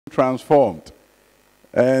transformed.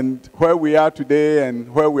 And where we are today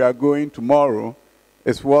and where we are going tomorrow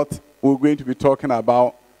is what we're going to be talking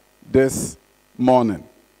about this morning.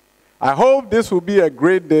 I hope this will be a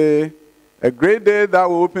great day that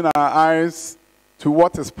will open our eyes to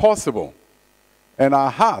what is possible and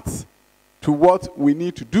our hearts to what we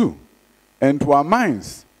need to do and to our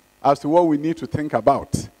minds as to what we need to think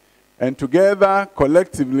about. And together,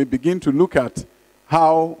 collectively, begin to look at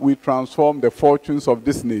how we transform the fortunes of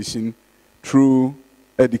this nation through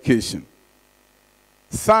education.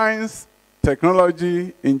 Science,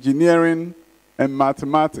 technology, engineering, and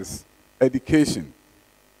mathematics, education,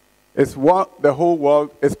 is what the whole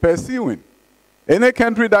world is pursuing. Any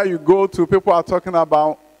country that you go to, people are talking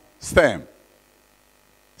about STEM.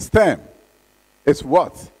 STEM is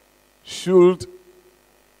what should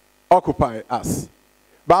occupy us.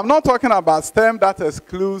 But I'm not talking about STEM that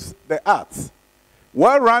excludes the arts.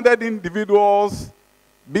 Well-rounded individuals,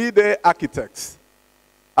 be they architects,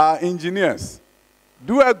 engineers,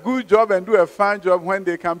 do a good job and do a fine job when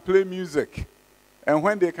they can play music, and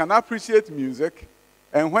when they can appreciate music,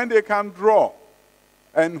 and when they can draw,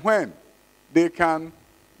 and when they can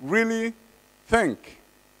really think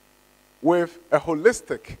with a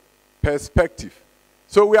holistic perspective.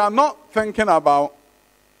 So we are not thinking about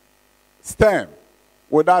STEM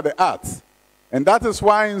without the arts. And that is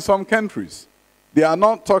why in some countries, they are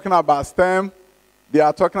not talking about STEM, they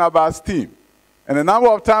are talking about STEAM. And a number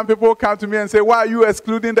of times people come to me and say, why are you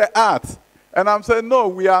excluding the arts? And I'm saying, no,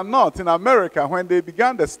 we are not. In America, when they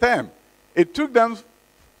began the STEM, it took them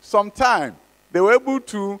some time. They were able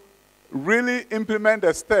to really implement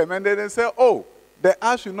the STEM. And then they say, oh, the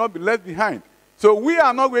arts should not be left behind. So we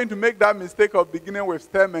are not going to make that mistake of beginning with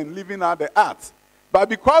STEM and leaving out the arts. But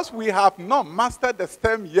because we have not mastered the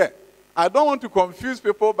STEM yet, I don't want to confuse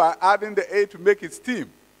people by adding the A to make it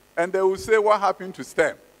STEAM. And they will say, what happened to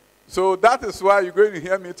STEM? So that is why you're going to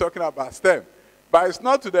hear me talking about STEM. But it's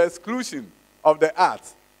not to the exclusion of the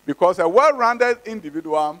arts. Because a well-rounded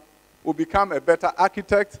individual will become a better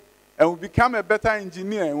architect, and will become a better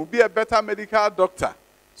engineer, and will be a better medical doctor.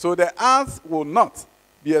 So the arts will not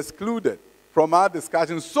be excluded from our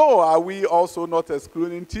discussion. So are we also not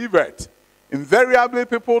excluding TVET. Invariably,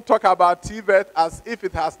 people talk about TVET as if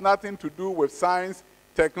it has nothing to do with science,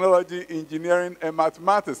 technology, engineering, and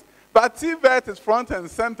mathematics. But TVET is front and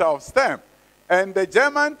center of STEM. And the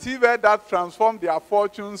German TVET that transformed their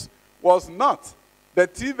fortunes was not the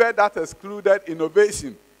TVET that excluded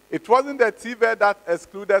innovation. It wasn't the TVET that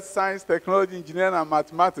excluded science, technology, engineering, and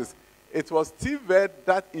mathematics. It was TVET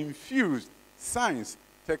that infused science,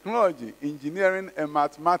 technology, engineering, and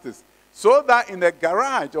mathematics, so that in the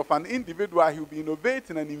garage of an individual, he'll be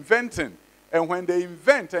innovating and inventing. And when they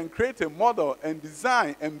invent and create a model and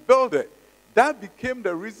design and build it, that became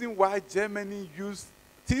the reason why Germany used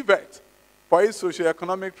TVET for its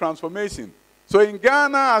socio-economic transformation. So in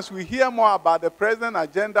Ghana, as we hear more about the present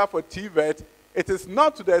agenda for TVET, it is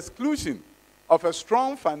not to the exclusion of a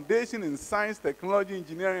strong foundation in science, technology,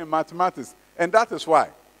 engineering, and mathematics. And that is why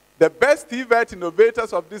the best TVET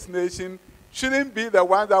innovators of this nation shouldn't be the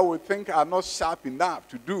ones that we think are not sharp enough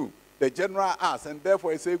to do the general arts, and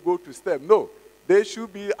therefore I say go to STEM. No, they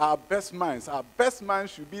should be our best minds. Our best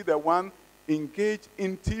minds should be the one engaged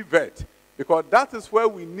in TVET, because that is where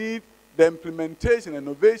we need the implementation,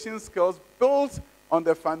 innovation skills built on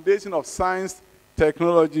the foundation of science,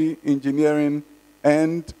 technology, engineering,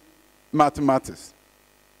 and mathematics.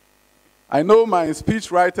 I know my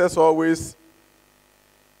speech writers always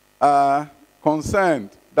are concerned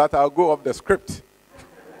that I'll go off the script.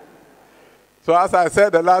 So as I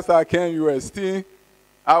said the last time I came to UST,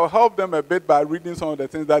 I'll help them a bit by reading some of the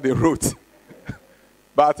things that they wrote.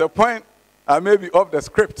 But at a point, I may be off the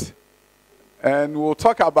script. And we'll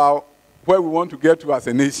talk about where we want to get to as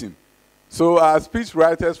a nation. So as speech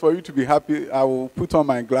writers, for you to be happy, I will put on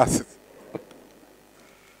my glasses.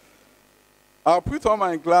 I'll put on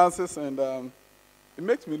my glasses, and it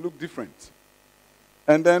makes me look different.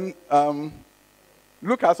 And then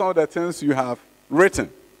look at some of the things you have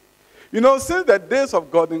written. You know, since the days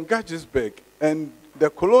of Gordon Gattisberg and the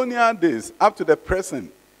colonial days up to the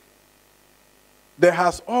present, there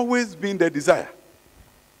has always been the desire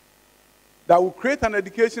that will create an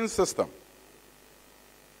education system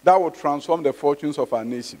that will transform the fortunes of our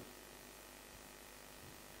nation.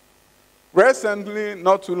 Recently,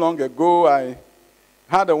 not too long ago, I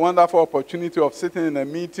had a wonderful opportunity of sitting in a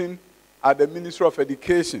meeting at the Ministry of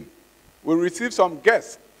Education. We received some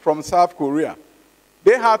guests from South Korea.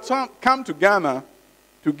 They had come to Ghana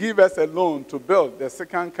to give us a loan to build the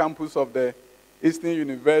second campus of the Eastern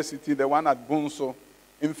University, the one at Bunso.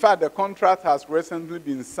 In fact, the contract has recently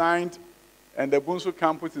been signed, and the Bunso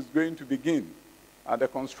campus is going to begin. The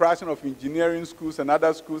construction of engineering schools and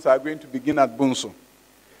other schools are going to begin at Bunso.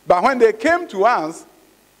 But when they came to us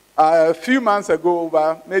a few months ago,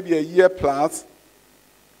 over maybe a year plus,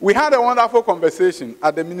 we had a wonderful conversation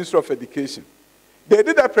at the Ministry of Education. They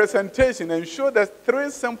did a presentation and showed us 3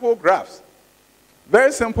 simple graphs,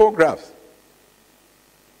 very simple graphs.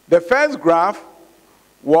 The first graph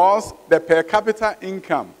was the per capita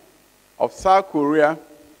income of South Korea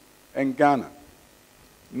and Ghana,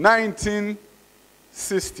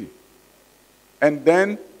 1960, and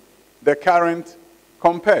then the current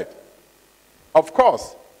compared. Of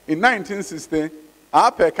course, in 1960,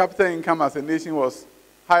 our per capita income as a nation was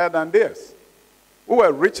higher than theirs. We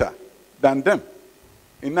were richer than them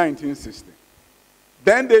in 1960.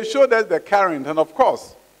 Then they showed us the current, and of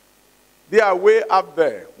course, they are way up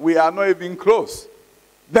there. We are not even close.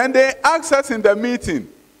 Then they asked us in the meeting,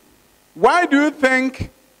 why do you think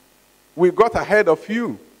we got ahead of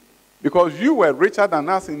you? Because you were richer than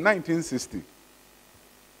us in 1960.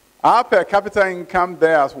 Our per capita income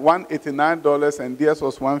there was $189 and theirs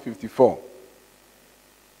was $154.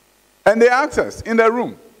 And they asked us in the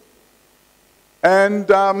room. And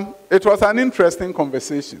it was an interesting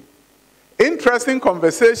conversation. Interesting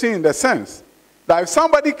conversation in the sense that if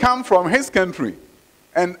somebody comes from his country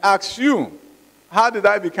and asks you, how did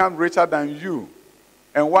I become richer than you?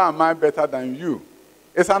 And why am I better than you?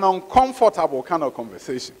 It's an uncomfortable kind of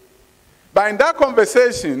conversation. But in that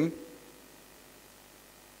conversation,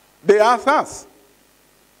 they asked us.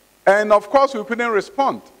 And of course, we couldn't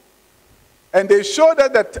respond. And they showed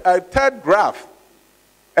us a third graph.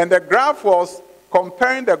 And the graph was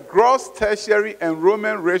comparing the gross tertiary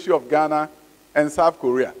enrollment ratio of Ghana and South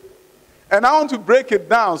Korea. And I want to break it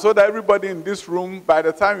down so that everybody in this room, by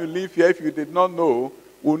the time you leave here, if you did not know,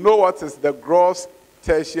 will know what is the gross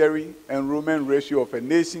tertiary enrollment ratio of a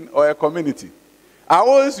nation or a community. I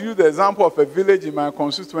always use the example of a village in my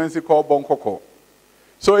constituency called Bonkoko.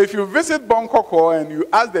 So if you visit Bonkoko and you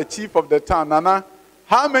ask the chief of the town, Nana,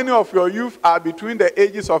 how many of your youth are between the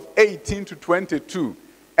ages of 18 to 22?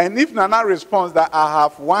 And if Nana responds that I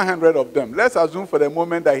have 100 of them, let's assume for the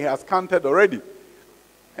moment that he has counted already.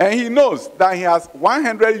 And he knows that he has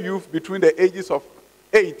 100 youth between the ages of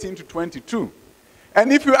 18 to 22.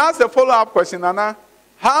 And if you ask a follow-up question, Nana,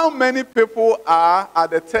 how many people are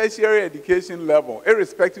at the tertiary education level,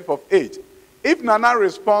 irrespective of age? If Nana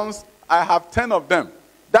responds, I have 10 of them,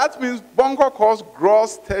 that means Bonkoko's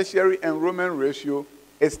gross tertiary enrollment ratio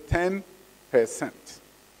is 10%.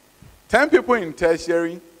 10 people in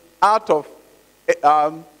tertiary out of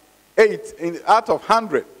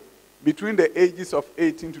 100 between the ages of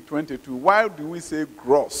 18 to 22. Why do we say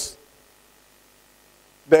gross?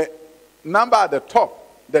 The number at the top,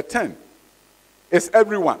 the 10, is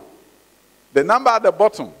everyone. The number at the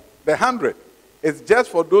bottom, the 100, is just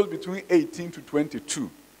for those between 18 to 22.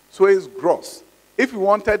 So it's gross. If we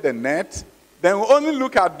wanted the net, then we only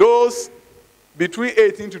look at those between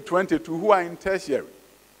 18 to 22 who are in tertiary.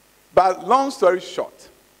 But long story short,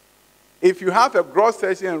 if you have a gross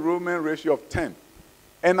tertiary enrollment ratio of 10,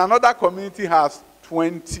 and another community has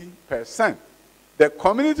 20%, the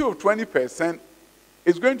community with 20%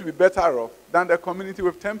 is going to be better off than the community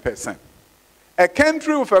with 10%. A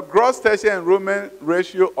country with a gross tertiary enrollment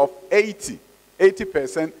ratio of 80%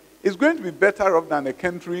 is going to be better off than a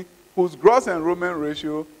country whose gross enrollment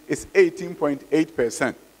ratio is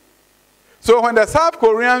 18.8%. So when the South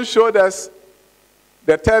Koreans showed us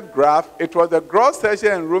the third graph, it was the gross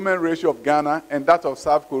tertiary enrollment ratio of Ghana and that of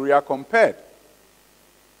South Korea compared.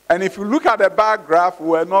 And if you look at the bar graph, we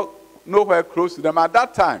were not nowhere close to them. At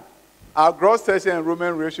that time, our gross tertiary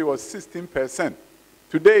enrollment ratio was 16%.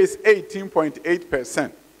 Today it's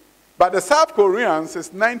 18.8%. But the South Koreans is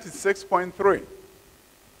 96.3%.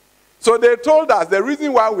 So they told us the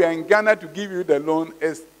reason why we are in Ghana to give you the loan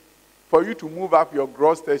is for you to move up your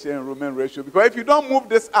gross tertiary enrollment ratio. Because if you don't move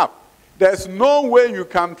this up, there's no way you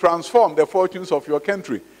can transform the fortunes of your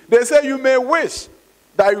country. They say you may wish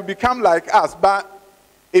that you become like us, but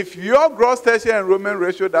if your gross tertiary enrollment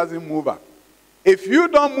ratio doesn't move up, if you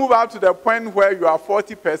don't move up to the point where you are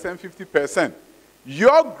 40%, 50%,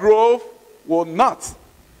 your growth will not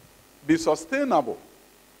be sustainable.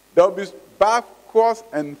 There will be backwards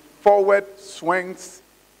and forward swings.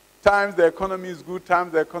 Times the economy is good,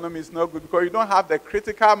 times the economy is not good, because you don't have the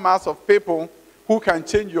critical mass of people who can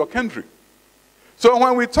change your country. So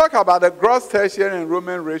when we talk about the gross tertiary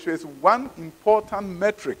enrollment ratio, it's one important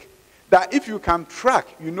metric that if you can track,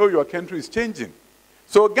 you know your country is changing.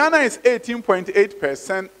 So Ghana is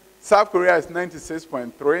 18.8%, South Korea is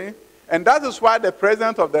 96.3%, and that is why the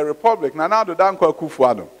President of the Republic, Nana Addo Dankwa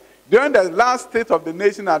Akufo-Addo, during the last State of the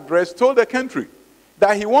Nation address, told the country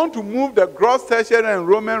that he wants to move the gross tertiary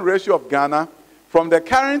enrollment ratio of Ghana from the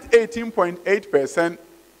current 18.8%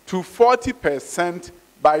 to 40%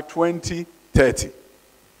 by 2030.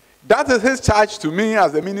 That is his charge to me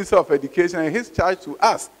as the Minister of Education and his charge to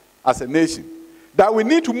us as a nation, that we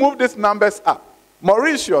need to move these numbers up.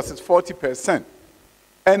 Mauritius is 40%.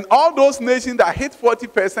 And all those nations that hit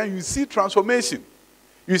 40%, you see transformation.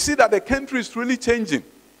 You see that the country is really changing.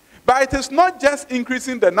 But it is not just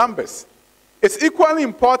increasing the numbers. It's equally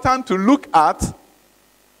important to look at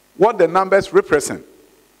what the numbers represent.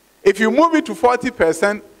 If you move it to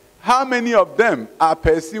 40%, how many of them are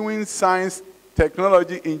pursuing science,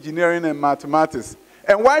 technology, engineering, and mathematics?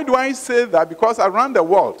 And why do I say that? Because around the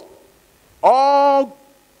world, all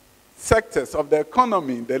sectors of the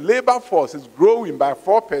economy, the labor force is growing by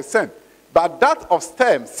 4%. But that of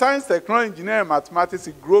STEM, science, technology, engineering, and mathematics,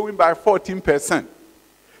 is growing by 14%.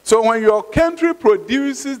 So when your country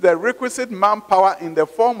produces the requisite manpower in the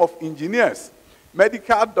form of engineers,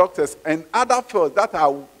 medical doctors, and other fields that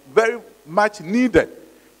are very much needed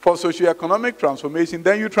for socio-economic transformation,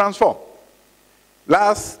 then you transform.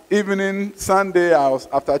 Last evening, Sunday,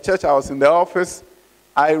 after church, I was in the office.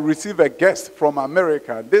 I received a guest from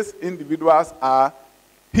America. These individuals are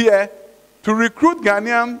here to recruit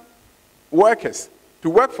Ghanaian workers to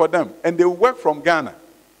work for them, and they work from Ghana.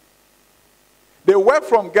 They work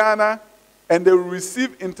from Ghana, and they will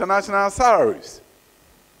receive international salaries.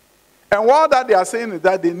 And what that they are saying is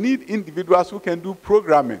that they need individuals who can do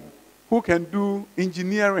programming, who can do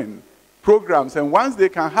engineering programs, and once they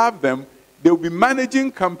can have them, they will be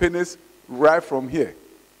managing companies right from here.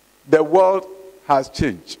 The world has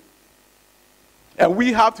changed. And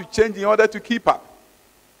we have to change in order to keep up.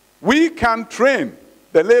 We can train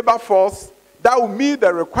the labor force that will meet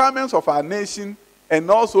the requirements of our nation and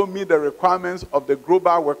also meet the requirements of the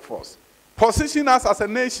global workforce. Position us as a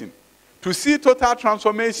nation to see total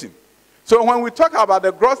transformation. So when we talk about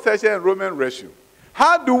the gross tertiary enrollment ratio,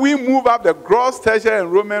 how do we move up the gross tertiary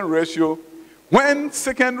enrollment ratio when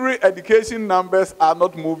secondary education numbers are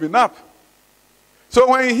not moving up? So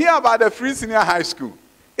when you hear about the free senior high school,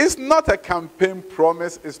 it's not a campaign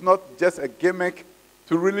promise. It's not just a gimmick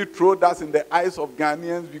to really throw dust in the eyes of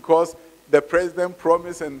Ghanaians because the president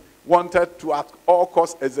promised and wanted to at all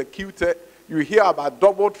costs execute it. You hear about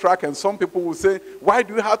double track, and some people will say, why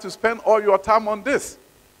do you have to spend all your time on this?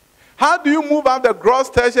 How do you move up the gross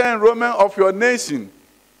tertiary enrollment of your nation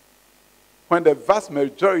when the vast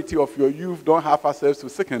majority of your youth don't have access to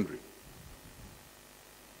secondary?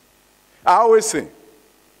 I always say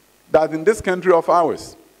that in this country of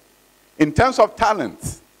ours, in terms of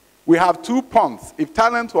talent, we have 2 ponds. If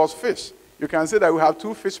talent was fish, you can say that we have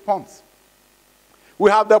 2 fish ponds. We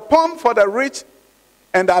have the pond for the rich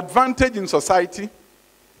and the advantage in society,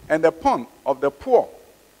 and the pond of the poor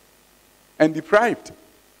and deprived.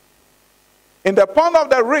 In the pond of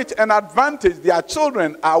the rich and advantage, their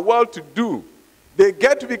children are well-to-do. They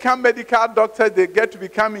get to become medical doctors, they get to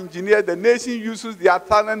become engineers. The nation uses their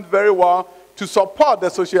talent very well to support the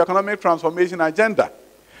socio-economic transformation agenda.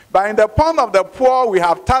 But in the pond of the poor, we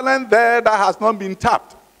have talent there that has not been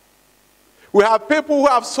tapped. We have people who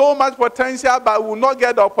have so much potential but will not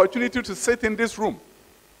get the opportunity to sit in this room.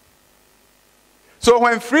 So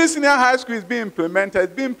when free senior high school is being implemented,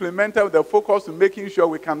 it's being implemented with the focus on making sure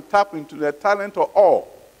we can tap into the talent of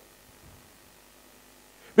all.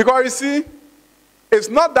 Because you see, it's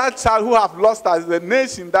not that child who have lost out, it's the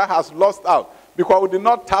nation that has lost out because we did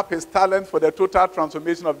not tap his talent for the total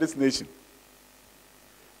transformation of this nation.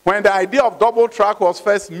 When the idea of double track was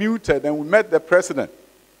first mooted and we met the president,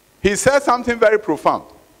 he said something very profound.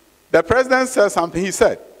 The president said something, he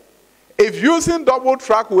said, if using double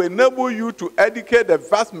track will enable you to educate the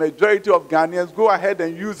vast majority of Ghanaians, go ahead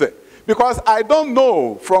and use it. Because I don't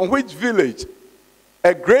know from which village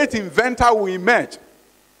a great inventor will emerge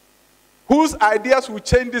whose ideas will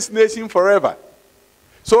change this nation forever.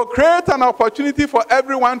 So create an opportunity for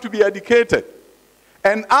everyone to be educated.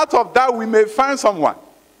 And out of that, we may find someone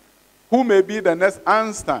who may be the next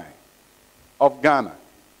Einstein of Ghana,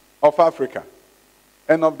 of Africa,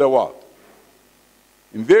 and of the world.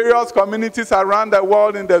 In various communities around the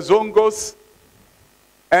world, in the Zongos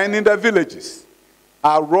and in the villages,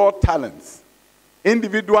 are raw talents.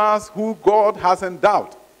 Individuals who God has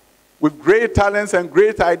endowed with great talents and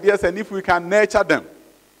great ideas, and if we can nurture them,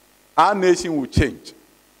 our nation will change.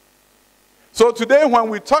 So today when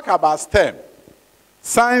we talk about STEM,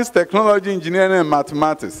 science, technology, engineering, and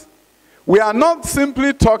mathematics, we are not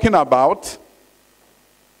simply talking about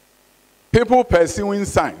people pursuing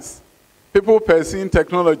science, people pursuing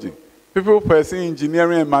technology, people pursuing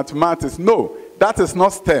engineering and mathematics. No, that is not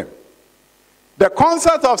STEM. The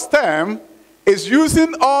concept of STEM is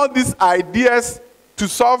using all these ideas to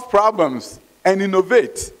solve problems and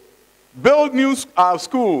innovate, build new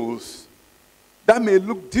schools that may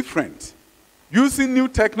look different, using new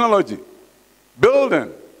technology,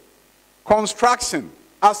 building, construction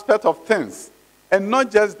aspect of things, and not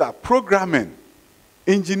just that, programming,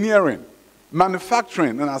 engineering,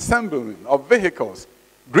 manufacturing and assembling of vehicles.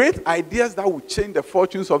 Great ideas that will change the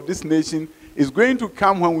fortunes of this nation is going to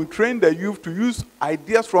come when we train the youth to use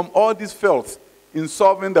ideas from all these fields in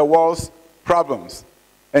solving the world's problems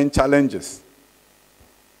and challenges.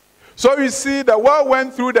 So you see, the world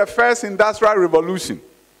went through the first industrial revolution.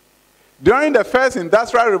 During the first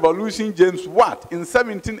industrial revolution, James Watt in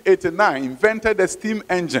 1789 invented the steam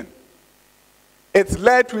engine. It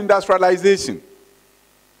led to industrialization.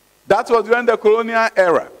 That was during the colonial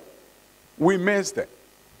era. We missed it.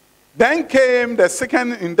 Then came the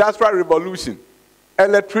second industrial revolution,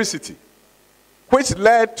 electricity, which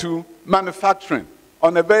led to manufacturing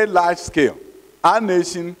on a very large scale. Our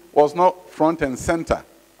nation was not front and center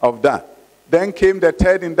of that. Then came the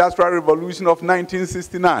third industrial revolution of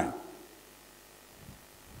 1969.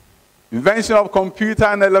 Invention of computer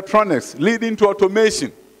and electronics leading to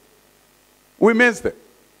automation. We missed it.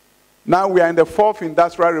 Now we are in the fourth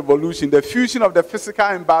industrial revolution, the fusion of the physical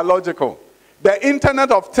and biological. The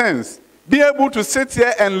Internet of Things. Be able to sit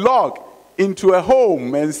here and log into a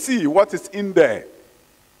home and see what is in there.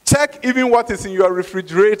 Check even what is in your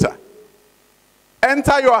refrigerator.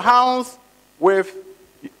 Enter your house with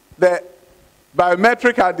the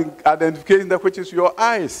biometric identification, which is your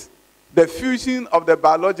eyes. The fusion of the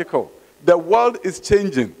biological. The world is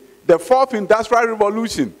changing. The fourth industrial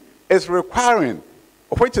revolution is requiring,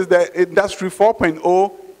 which is the Industry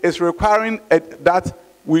 4.0, is requiring that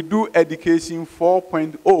we do Education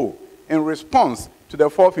 4.0 in response to the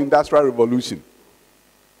fourth industrial revolution.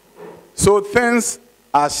 So things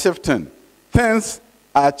are shifting. Things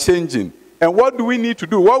are changing. And what do we need to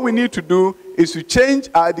do? What we need to do is to change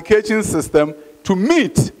our education system to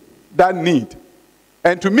meet that need.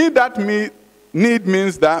 And to meet that need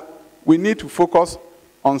means that we need to focus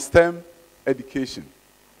on STEM education.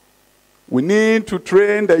 We need to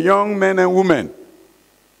train the young men and women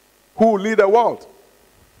who lead the world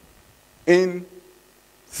in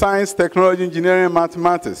science, technology, engineering, and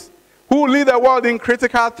mathematics, who lead the world in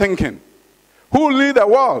critical thinking, who lead the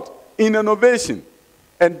world in innovation.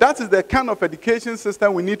 And that is the kind of education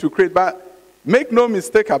system we need to create. But make no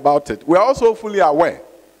mistake about it, we are also fully aware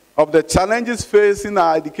of the challenges facing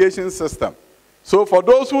our education system. So for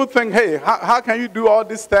those who think, hey, how can you do all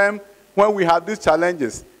this time when we have these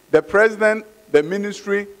challenges? The president, the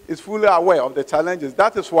ministry is fully aware of the challenges.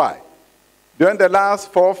 That is why during the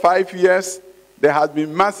last 4 or 5 years, there has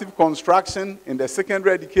been massive construction in the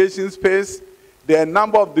secondary education space. There are a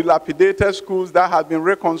number of dilapidated schools that have been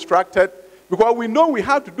reconstructed, because we know we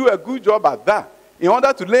have to do a good job at that in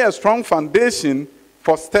order to lay a strong foundation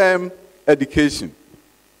for STEM education.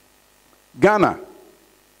 Ghana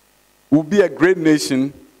will be a great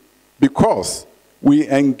nation because we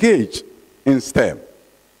engage in STEM.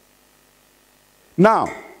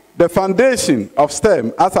 Now, the foundation of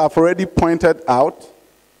STEM, as I've already pointed out,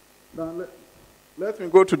 now let me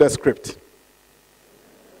go to the script.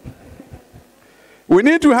 We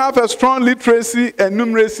need to have a strong literacy and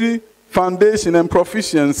numeracy foundation and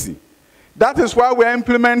proficiency. That is why we're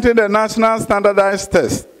implementing the National Standardized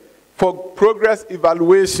Test for progress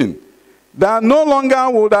evaluation. That no longer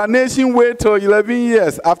will our nation wait till 11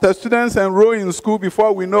 years after students enroll in school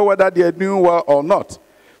before we know whether they are doing well or not.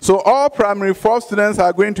 So all primary 4 students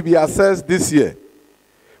are going to be assessed this year.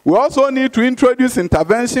 We also need to introduce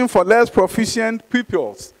intervention for less proficient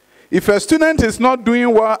pupils. If a student is not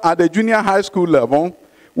doing well at the junior high school level,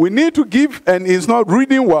 we need to give, and is not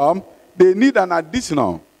reading well, they need an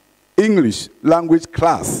additional English language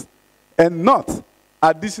class and not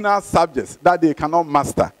additional subjects that they cannot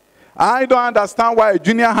master. I don't understand why a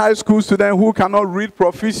junior high school student who cannot read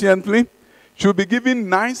proficiently should be given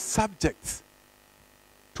 9 subjects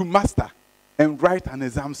to master and write an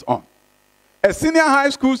exams on. A senior high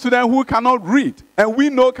school student who cannot read, and we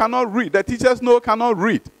know cannot read, the teachers know cannot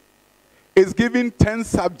read, is given 10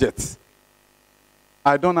 subjects.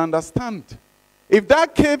 I don't understand. If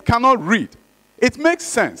that kid cannot read, it makes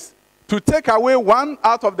sense to take away 1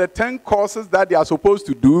 out of the 10 courses that they are supposed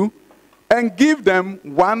to do and give them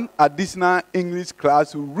 1 additional English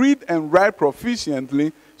class to read and write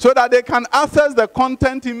proficiently so that they can access the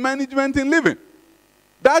content in management in living.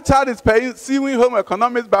 That child is pursuing home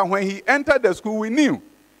economics, but when he entered the school, we knew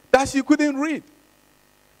that she couldn't read.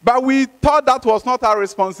 But we thought that was not our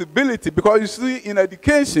responsibility, because you see, in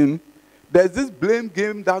education, There's this blame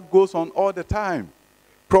game that goes on all the time.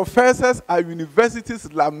 Professors at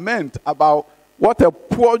universities lament about what a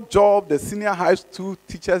poor job the senior high school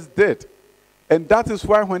teachers did. And that is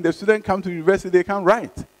why when the students come to university, they can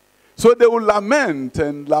write. So they will lament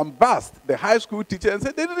and lambast the high school teacher and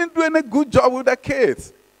say, they didn't do any good job with the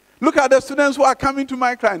kids. Look at the students who are coming to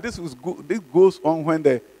my class. This goes on when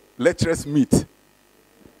the lecturers meet.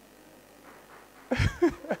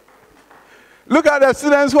 Look at the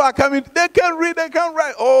students who are coming. They can read, they can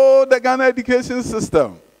write. Oh, the Ghana education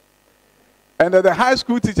system. And the high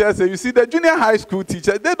school teachers say, you see, the junior high school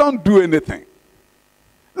teachers, they don't do anything.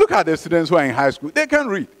 Look at the students who are in high school. They can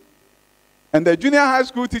read. And the junior high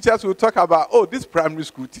school teachers will talk about, oh, these primary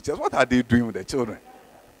school teachers, what are they doing with the children?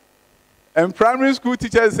 And primary school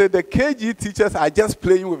teachers say the KG teachers are just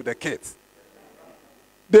playing with the kids.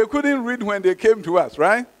 They couldn't read when they came to us,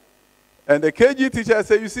 right? And the KG teachers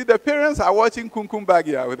say, you see, the parents are watching Kunkum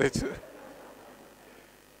Bagia with the children.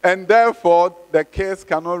 And therefore, the kids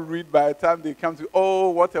cannot read by the time they come to, oh,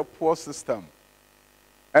 what a poor system.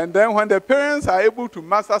 And then when the parents are able to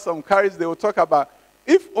muster some courage, they will talk about,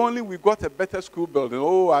 if only we got a better school building,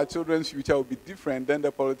 oh, our children's future will be different, then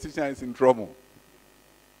the politician is in trouble.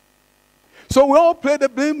 So we all play the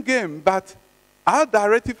blame game, but our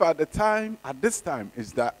directive at this time,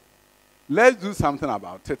 is that let's do something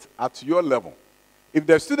about it at your level. If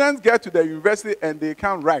the students get to the university and they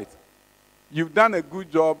can't write, you've done a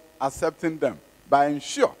good job accepting them, but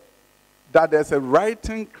ensure that there's a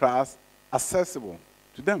writing class accessible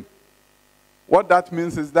to them. What that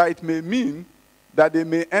means is that it may mean that they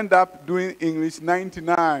may end up doing English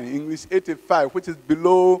 99, English 85, which is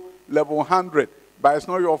below level 100, but it's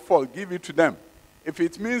not your fault. Give it to them. If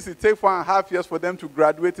it means it takes 1.5 years for them to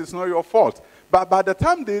graduate, it's not your fault. But by the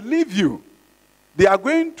time they leave you, they are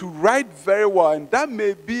going to write very well, and that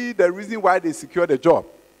may be the reason why they secure the job.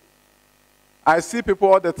 I see people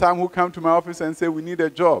all the time who come to my office and say, we need a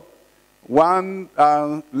job. One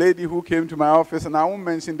lady who came to my office, and I won't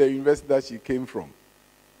mention the university that she came from,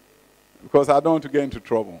 because I don't want to get into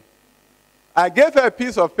trouble. I gave her a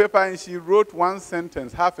piece of paper, and she wrote one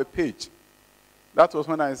sentence, half a page. That was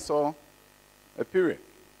when I saw a period.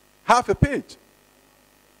 Half a page.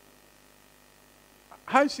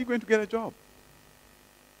 How is she going to get a job?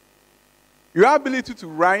 Your ability to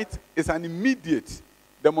write is an immediate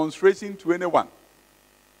demonstration to anyone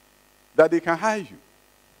that they can hire you.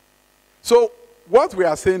 So what we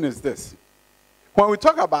are saying is this. When we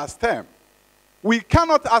talk about STEM, we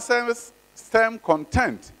cannot assess STEM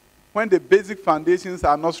content when the basic foundations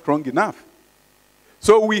are not strong enough.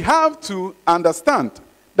 So we have to understand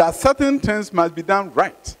that certain things must be done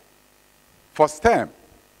right for STEM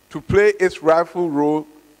to play its rightful role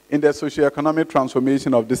in the socio-economic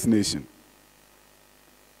transformation of this nation.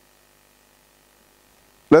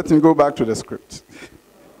 Let me go back to the script.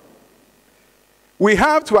 We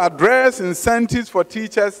have to address incentives for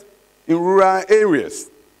teachers in rural areas.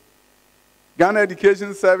 Ghana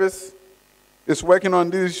Education Service is working on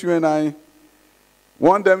this issue, and I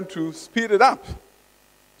want them to speed it up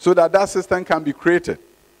so that that system can be created.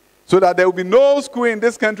 So that there will be no school in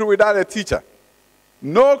this country without a teacher.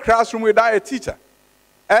 No classroom without a teacher.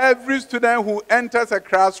 Every student who enters a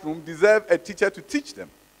classroom deserves a teacher to teach them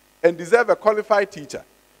and deserves a qualified teacher.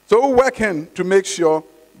 So we're working to make sure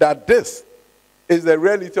that this is the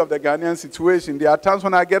reality of the Ghanaian situation. There are times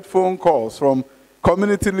when I get phone calls from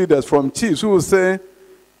community leaders, from chiefs, who will say,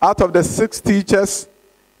 out of the 6 teachers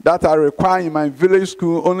that are required in my village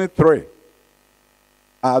school, only 3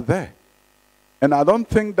 are there. And I don't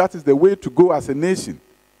think that is the way to go as a nation.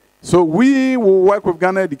 So we will work with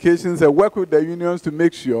Ghana Education and work with the unions to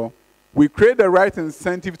make sure we create the right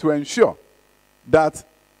incentive to ensure that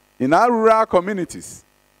in our rural communities,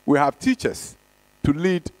 we have teachers to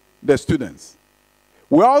lead the students.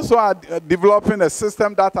 We also are developing a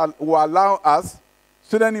system that will allow us,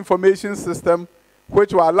 student information system,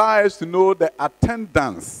 which will allow us to know the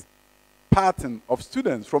attendance pattern of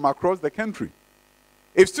students from across the country.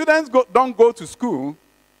 If students don't go to school,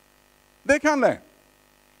 they can learn.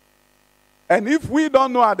 And if we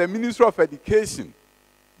don't know at the Ministry of Education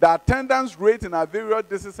the attendance rate in our various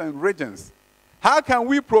districts and regions, how can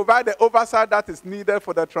we provide the oversight that is needed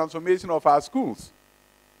for the transformation of our schools?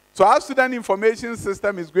 So our student information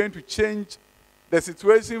system is going to change the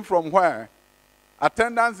situation from where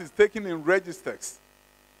attendance is taken in registers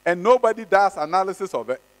and nobody does analysis of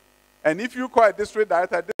it. And if you call a district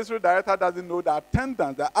director doesn't know the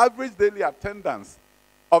attendance, the average daily attendance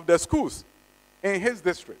of the schools in his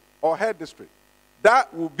district or her district.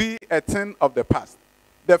 That will be a thing of the past.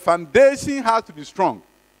 The foundation has to be strong.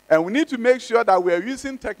 And we need to make sure that we are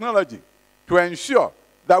using technology to ensure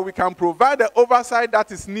that we can provide the oversight that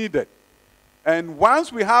is needed. And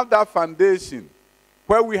once we have that foundation,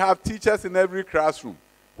 where we have teachers in every classroom,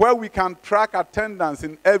 where we can track attendance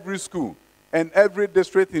in every school and every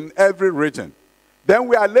district in every region, then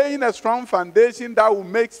we are laying a strong foundation that will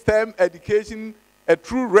make STEM education a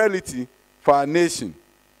true reality for our nation.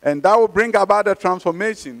 And that will bring about the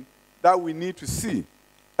transformation that we need to see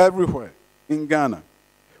everywhere in Ghana.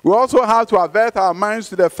 We also have to avert our minds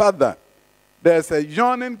to the fact that there's a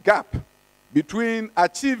yawning gap between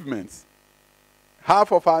achievements,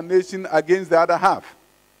 half of our nation against the other half.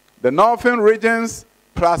 The northern regions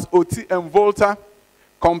plus OT and Volta,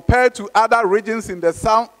 compared to other regions in the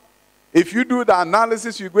south, if you do the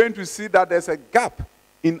analysis, you're going to see that there's a gap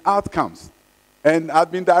in outcomes. And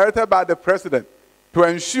I've been directed by the president to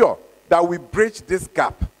ensure that we bridge this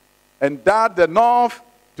gap, and that the north,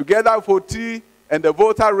 together with OT and the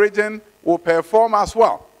Volta region, will perform as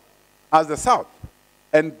well as the south.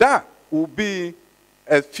 And that will be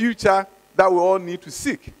a future that we all need to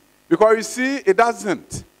seek. Because you see, it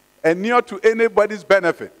doesn't inure to anybody's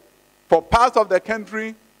benefit for parts of the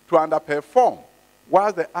country to underperform,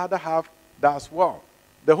 while the other half does well.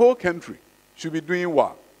 The whole country should be doing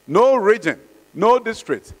well. No region, no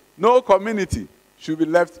district, no community should be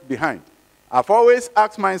left behind. I've always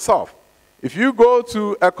asked myself, if you go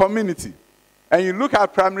to a community and you look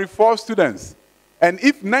at primary 4 students, and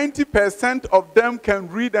if 90% of them can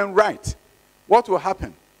read and write, what will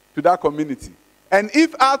happen to that community? And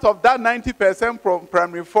if out of that 90% from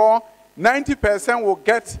primary 4, 90% will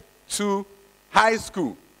get to high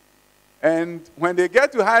school. And when they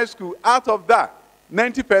get to high school, out of that,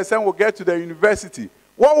 90% will get to the university.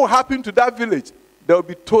 What will happen to that village? There will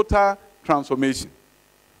be total transformation.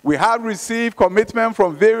 We have received commitment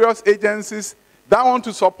from various agencies that want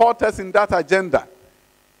to support us in that agenda,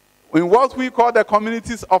 in what we call the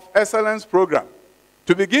Communities of Excellence program,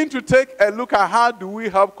 to begin to take a look at how do we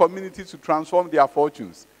help communities to transform their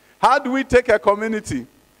fortunes. How do we take a community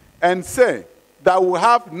and say that we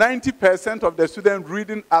have 90% of the students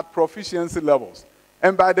reading at proficiency levels?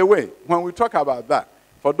 And by the way, when we talk about that,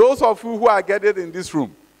 for those of you who are gathered in this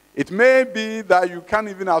room, it may be that you can't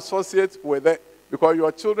even associate with it because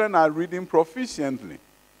your children are reading proficiently.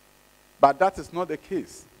 But that is not the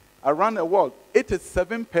case. Around the world,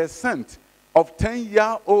 87% of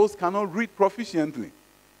 10-year-olds cannot read proficiently.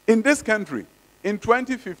 In this country, in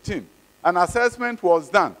 2015, an assessment was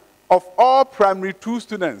done of all primary 2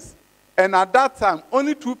 students. And at that time,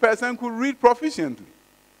 only 2% could read proficiently.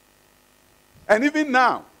 And even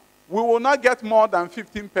now, we will not get more than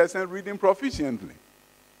 15% reading proficiently.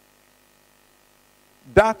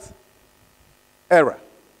 That era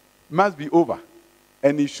must be over,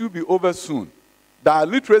 and it should be over soon. That our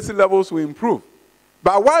literacy levels will improve.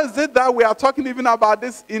 But why is it that we are talking even about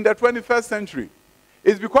this in the 21st century?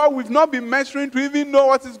 It's because we've not been measuring to even know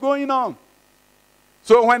what is going on.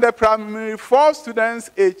 So when the primary 4 students,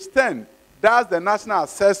 age 10, does the national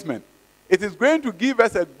assessment, it is going to give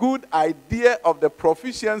us a good idea of the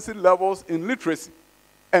proficiency levels in literacy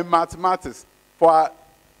and mathematics for our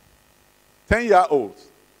 10-year-olds.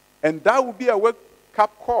 And that will be a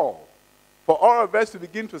wake-up call for all of us to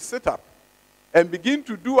begin to sit up and begin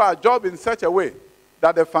to do our job in such a way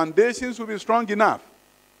that the foundations will be strong enough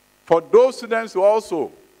for those students to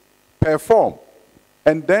also perform.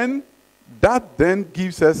 And then that then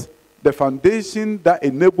gives us the foundation that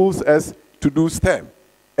enables us to do STEM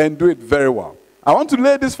and do it very well. I want to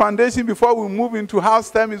lay this foundation before we move into how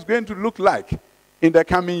STEM is going to look like in the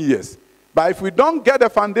coming years. But if we don't get the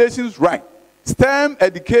foundations right, STEM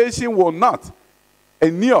education will not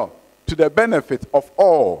inure to the benefit of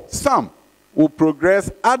all. Some will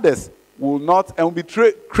progress, others will not, and will be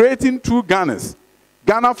creating 2 Ghanas.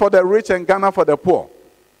 Ghana for the rich and Ghana for the poor.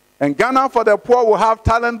 And Ghana for the poor will have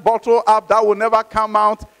talent bottled up that will never come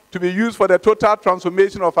out to be used for the total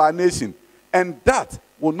transformation of our nation. And that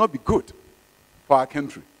will not be good for our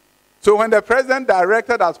country. So when the president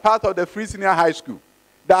directed as part of the free senior high school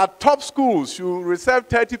that top schools should reserve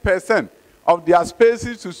 30% of their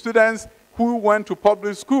spaces to students who went to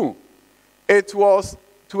public school, it was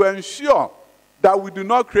to ensure that we do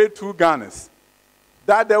not create 2 Ghanas,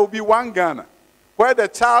 that there will be 1 Ghana, where the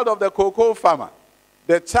child of the cocoa farmer,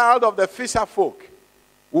 the child of the fisher folk,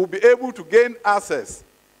 will be able to gain access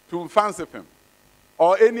to Mfansipim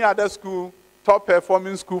or any other school, top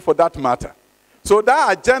performing school for that matter. So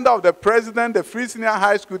that agenda of the president, the free senior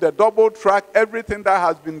high school, the double track, everything that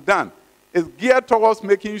has been done is geared towards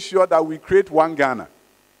making sure that we create 1 Ghana.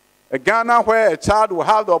 A Ghana where a child will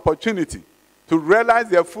have the opportunity to realize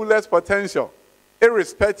their fullest potential,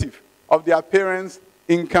 irrespective of their parents'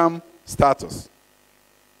 income status.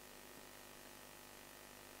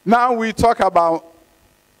 Now we talk about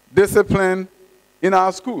discipline in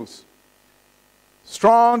our schools.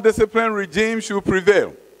 Strong discipline regime should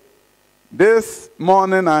prevail. This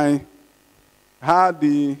morning I had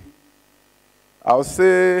I'll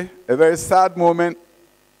say, a very sad moment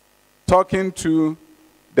talking to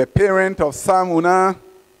the parent of Sam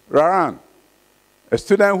Unauthorized, a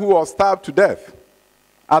student who was stabbed to death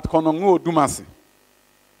at Konongo Dumasi.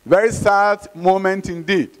 Very sad moment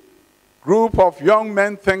indeed. Group of young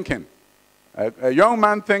men thinking. A young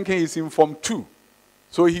man thinking he's in Form 2,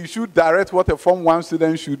 so he should direct what a Form 1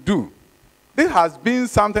 student should do. This has been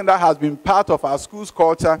something that has been part of our school's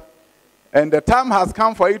culture, and the time has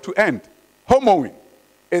come for it to end. Homoing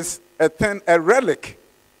is a relic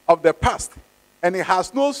of the past, and it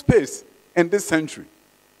has no space in this century.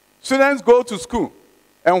 Students go to school,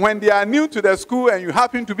 and when they are new to the school and you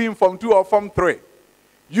happen to be in Form 2 or Form 3,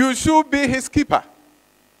 you should be his keeper.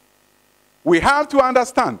 We have to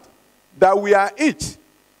understand that we are each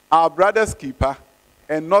our brother's keeper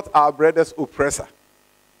and not our brother's oppressor.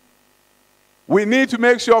 We need to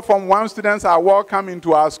make sure Form 1 students are welcome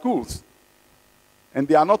into our schools and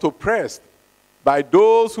they are not oppressed by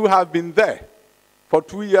those who have been there for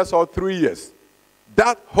 2 years or 3 years.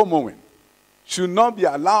 That homoing should not be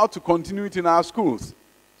allowed to continue in our schools.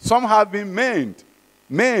 Some have been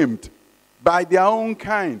maimed by their own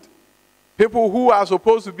kind. People who are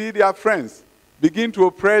supposed to be their friends begin to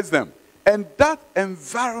oppress them. And that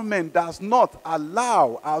environment does not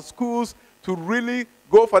allow our schools to really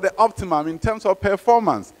go for the optimum in terms of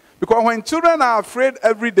performance. Because when children are afraid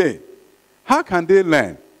every day, how can they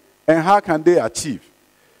learn and how can they achieve?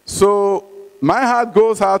 So my heart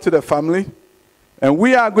goes out to the family, and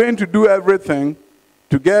we are going to do everything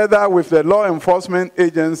together with the law enforcement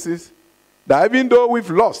agencies that even though we've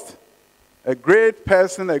lost a great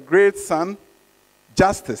person, a great son,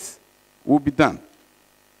 justice will be done.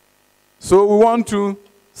 So we want to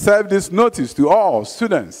serve this notice to all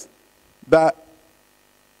students that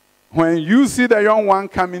when you see the young one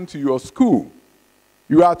coming to your school,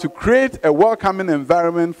 you are to create a welcoming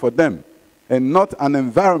environment for them and not an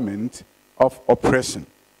environment of oppression.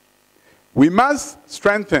 We must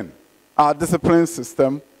strengthen our discipline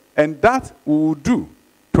system, and that we will do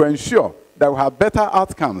to ensure that we have better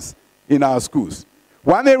outcomes in our schools.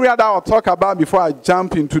 One area that I'll talk about before I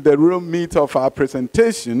jump into the real meat of our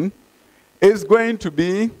presentation is going to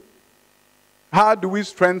be how do we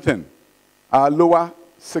strengthen our lower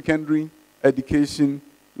secondary education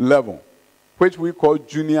level, which we call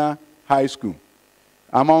junior high school.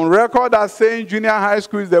 I'm on record as saying junior high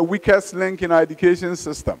school is the weakest link in our education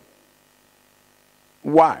system.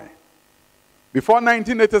 Why? Before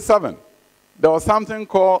 1987, there was something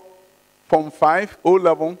called Form 5,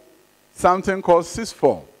 O-level, something called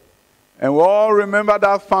Sys-4. And we all remember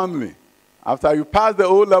that family. After you pass the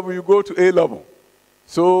O-level, you go to A-level.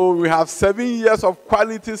 So we have 7 years of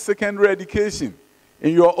quality secondary education.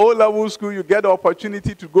 In your O-level school, you get the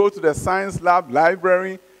opportunity to go to the science lab,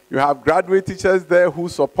 library. You have graduate teachers there who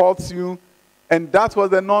supports you. And that was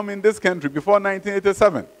the norm in this country before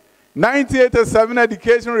 1987. 1987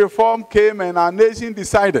 education reform came and our nation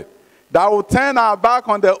decided that we'll turn our back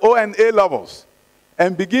on the O and A levels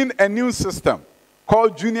and begin a new system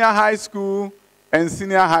called junior high school and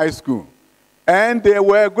senior high school. And they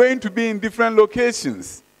were going to be in different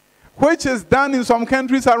locations, which is done in some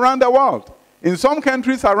countries around the world. In some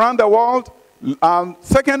countries around the world,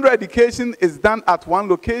 secondary education is done at one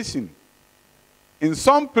location. In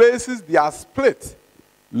some places, they are split.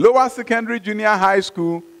 Lower secondary junior high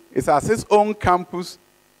school is at its own campus,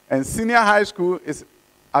 and senior high school is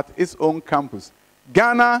at its own campus.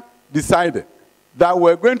 Ghana decided that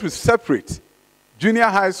we're going to separate junior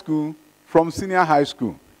high school from senior high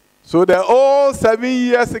school. So the whole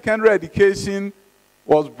 7-year secondary education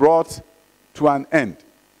was brought to an end.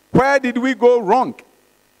 Where did we go wrong?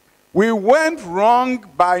 We went wrong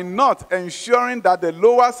by not ensuring that the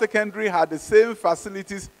lower secondary had the same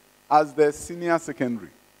facilities as the senior secondary.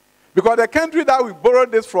 Because the country that we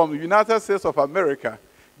borrowed this from, the United States of America,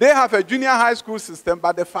 they have a junior high school system,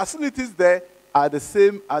 but the facilities there are the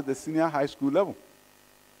same as the senior high school level.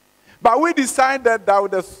 But we decided that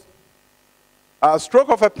with a stroke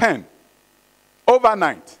of a pen,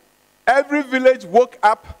 overnight, every village woke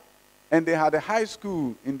up and they had a high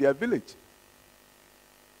school in their village.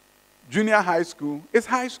 Junior high school is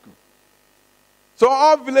high school. So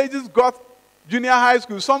all villages got junior high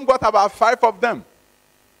school. Some got about 5 of them.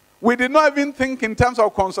 We did not even think in terms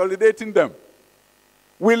of consolidating them.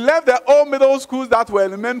 We left the old middle schools that were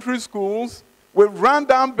elementary schools. We ran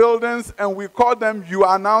down buildings and we called them, you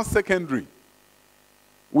are now secondary.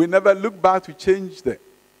 We never looked back to change them.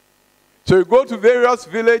 So you go to various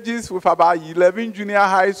villages with about 11 junior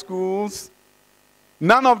high schools.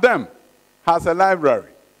 None of them has a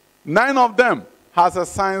library. 9 of them has a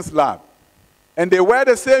science lab. And they wear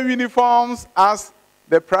the same uniforms as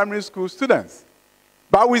the primary school students.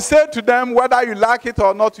 But we say to them, whether you like it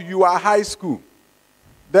or not, you are high school.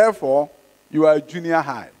 Therefore, you are junior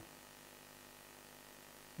high.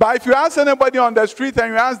 But if you ask anybody on the street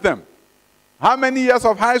and you ask them, how many years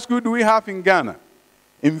of high school do we have in Ghana?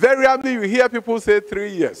 Invariably, you hear people say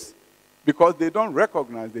 3 years, because they don't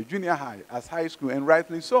recognize the junior high as high school, and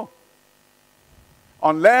rightly so.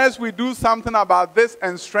 Unless we do something about this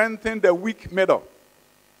and strengthen the weak middle,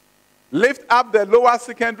 lift up the lower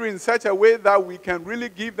secondary in such a way that we can really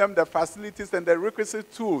give them the facilities and the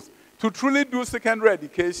requisite tools to truly do secondary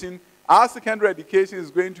education, our secondary education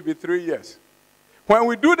is going to be 3 years. When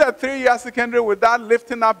we do the 3-year secondary without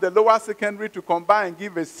lifting up the lower secondary to combine and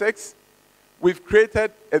give a 6, we've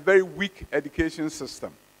created a very weak education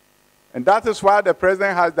system. And that is why the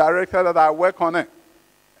president has directed that I work on it.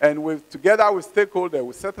 And together with stakeholders,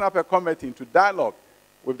 we're setting up a committee to dialogue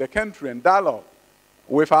with the country and dialogue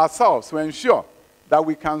with ourselves to ensure that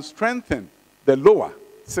we can strengthen the lower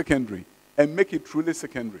secondary and make it truly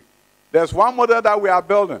secondary. There's one model that we are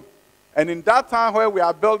building. And in that time where we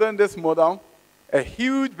are building this model, a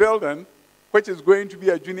huge building, which is going to be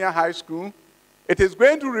a junior high school, it is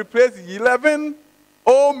going to replace 11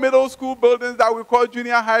 old middle school buildings that we call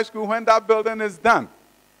junior high school when that building is done.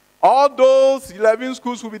 All those 11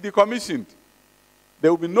 schools will be decommissioned.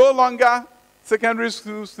 There will be no longer secondary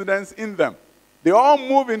school students in them. They all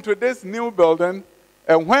move into this new building,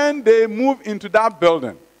 and when they move into that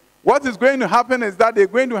building, what is going to happen is that they're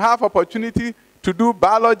going to have opportunity to do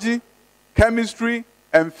biology, chemistry,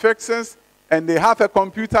 and physics, and they have a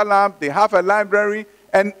computer lab, they have a library,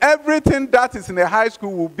 and everything that is in the high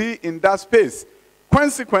school will be in that space.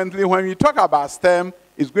 Consequently, when we talk about STEM,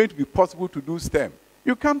 it's going to be possible to do STEM.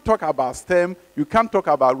 You can't talk about STEM, you can't talk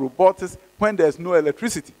about robotics when there's no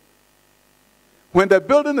electricity. When the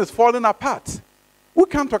building is falling apart, we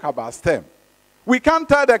can't talk about STEM. We can't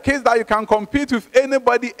tell the kids that you can compete with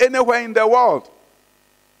anybody anywhere in the world.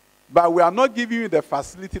 But we are not giving you the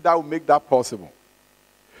facility that will make that possible.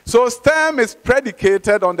 So STEM is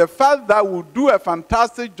predicated on the fact that we'll do a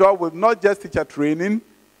fantastic job with not just teacher training,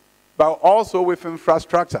 but also with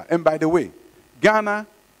infrastructure. And by the way, Ghana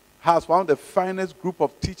has one of the finest group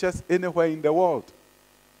of teachers anywhere in the world.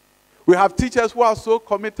 We have teachers who are so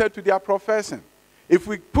committed to their profession. If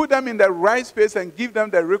we put them in the right space and give them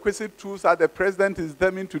the requisite tools that the president is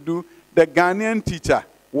determined to do, the Ghanaian teacher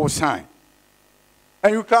will shine.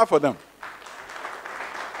 And you clap for them.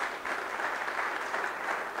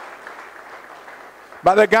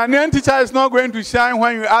 But the Ghanaian teacher is not going to shine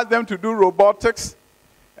when you ask them to do robotics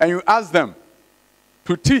and you ask them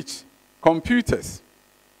to teach computers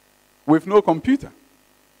with no computer.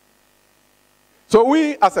 So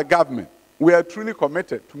we, as a government, we are truly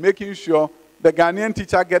committed to making sure the Ghanaian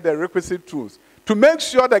teacher get the requisite tools. To make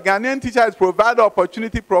sure the Ghanaian teacher is provided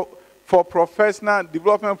opportunity for professional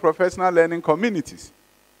development, professional learning communities.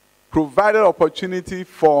 Provided opportunity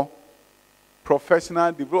for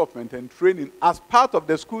professional development and training as part of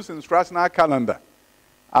the school's instructional calendar.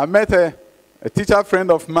 I met a teacher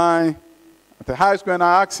friend of mine at the high school and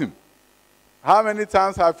I asked him, how many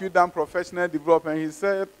times have you done professional development? He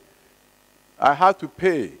said, I had to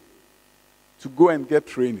pay to go and get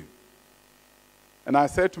training. And I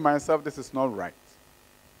said to myself, this is not right.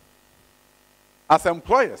 As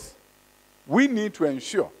employers, we need to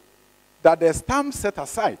ensure that there's time set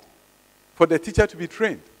aside for the teacher to be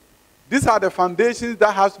trained. These are the foundations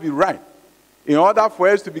that has to be right in order for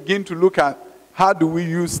us to begin to look at how do we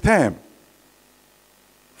use STEM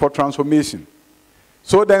for transformation.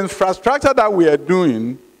 So the infrastructure that we are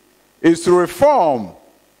doing is to reform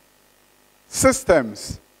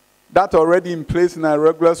systems that are already in place in our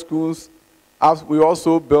regular schools, as we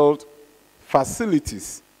also build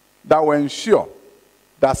facilities that will ensure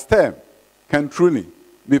that STEM can truly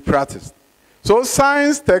be practiced. So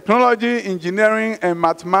science, technology, engineering, and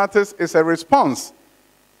mathematics is a response.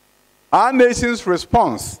 Our nation's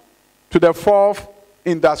response to the 4th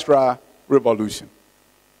industrial revolution.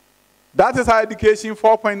 That is our education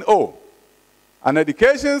 4.0. An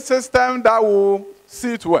education system that will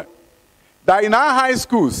see to it that in our high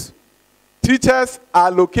schools, teachers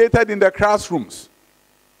are located in the classrooms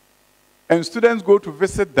and students go to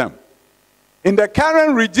visit them. In the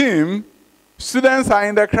current regime, students are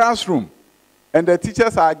in the classroom and the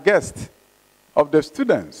teachers are guests of the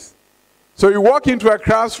students. So you walk into a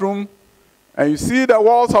classroom and you see the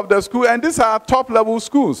walls of the school, and these are top-level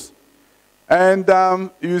schools.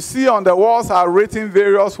 And you see on the walls are written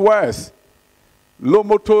various words.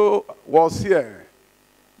 Lomoto was here.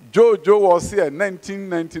 Jojo was here,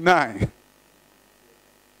 1999.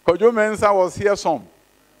 Kojo Mensah was here some.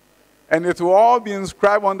 And it will all be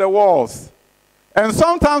inscribed on the walls. And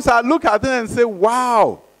sometimes I look at it and say,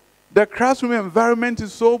 wow, the classroom environment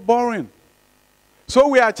is so boring. So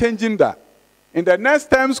we are changing that. In the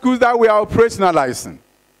next term schools that we are operationalizing,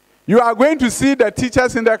 you are going to see the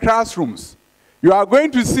teachers in the classrooms. You are going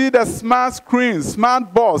to see the smart screens,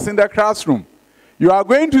 smart boards in the classroom. You are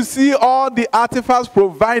going to see all the artifacts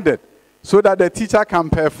provided so that the teacher can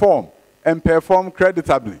perform and perform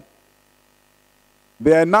creditably.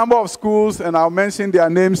 There are a number of schools, and I'll mention their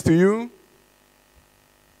names to you.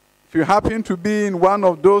 If you happen to be in one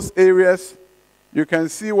of those areas, you can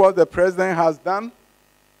see what the president has done.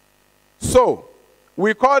 So,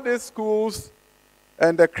 we call these schools,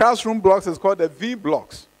 and the classroom blocks is called the V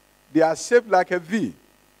blocks. They are shaped like a V.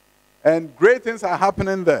 And great things are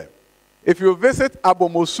happening there. If you visit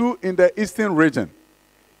Abomosu in the eastern region,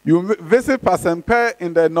 you visit Pasempe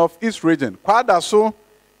in the northeast region, Kwadaso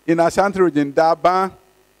in Ashanti region, Daba,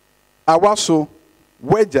 Awaso,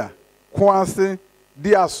 Weja, Kwanse,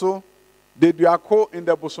 Diaso, Deduako in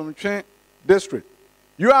the Bosomtwe district.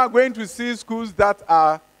 You are going to see schools that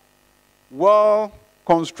are well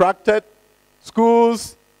constructed,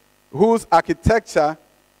 schools whose architecture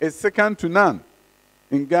is second to none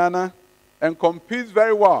in Ghana and competes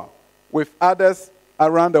very well with others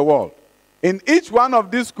around the world. In each one of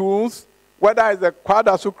these schools, whether it's the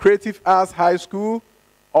Kwadaso Creative Arts High School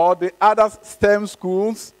or the other STEM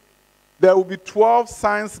schools, there will be 12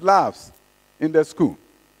 science labs in the school.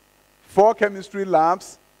 4 chemistry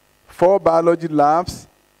labs, 4 biology labs,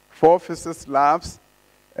 4 physics labs,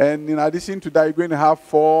 and in addition to that, you're going to have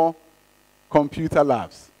 4 computer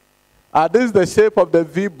labs. This is the shape of the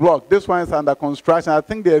V block. This one is under construction. I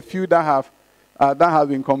think there are a few that have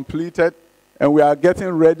been completed, and we are getting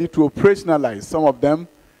ready to operationalize some of them.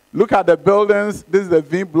 Look at the buildings. This is the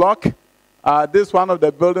V block. This one of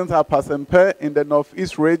the buildings are Pasempe in the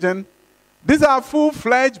northeast region. These are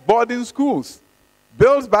full-fledged boarding schools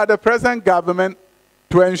built by the present government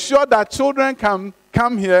to ensure that children can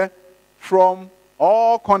come here from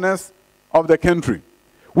all corners of the country.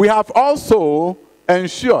 We have also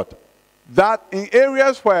ensured that in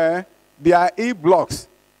areas where there are E-blocks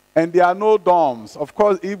and there are no dorms, of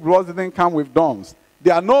course E-blocks didn't come with dorms,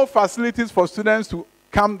 there are no facilities for students to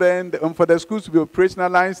come there and for the schools to be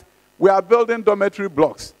operationalized. We are building dormitory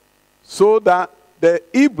blocks so that the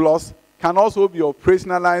E-blocks can also be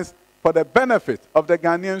operationalized for the benefit of the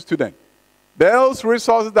Ghanaian student. Those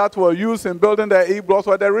resources that were used in building the E-blocks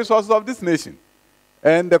were the resources of this nation.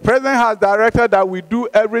 And the president has directed that we do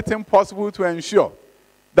everything possible to ensure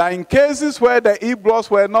that in cases where the E-blocks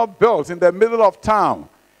were not built in the middle of town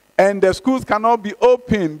and the schools cannot be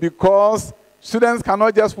open because students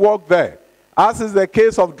cannot just walk there, as is the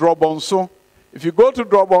case of Drobonso. If you go to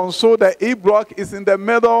Drobonso, the E-block is in the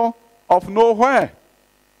middle of nowhere.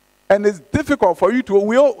 And it's difficult for you to,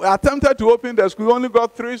 we attempted to open the school, we only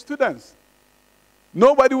got 3 students.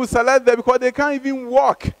 Nobody will select there because they can't even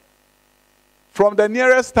walk from the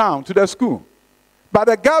nearest town to the school. But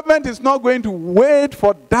the government is not going to wait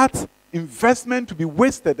for that investment to be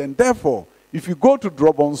wasted. And therefore, if you go to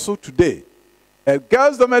Drobonso today, a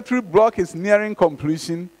girls' dormitory block is nearing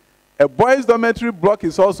completion. A boys' dormitory block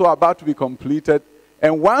is also about to be completed.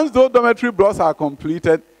 And once those dormitory blocks are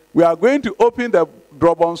completed, we are going to open the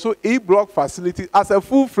Drobonso E-block facility as a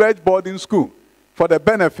full-fledged boarding school for the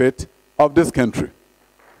benefit of this country.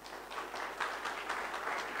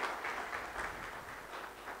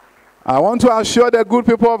 I want to assure the good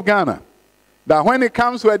people of Ghana that when it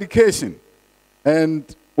comes to education, and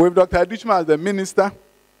with Dr. Aduchma as the minister,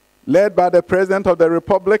 led by the President of the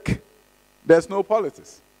Republic, there's no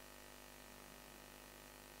politics.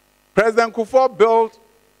 President Kufuor built,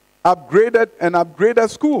 upgraded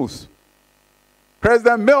schools.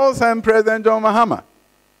 President Mills and President John Mahama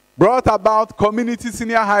brought about community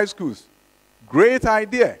senior high schools. Great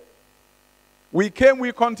idea. We came,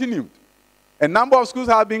 we continued. A number of schools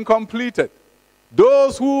have been completed.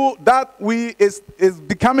 Those is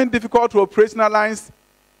becoming difficult to operationalize,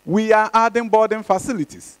 we are adding boarding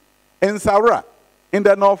facilities. In Saura, in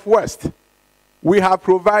the northwest, we have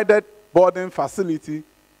provided boarding facility,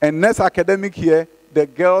 and next academic year, the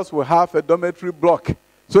girls will have a dormitory block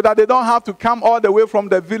so that they don't have to come all the way from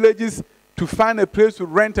the villages to find a place to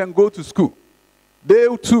rent and go to school. They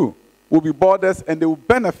too will be boarders and they will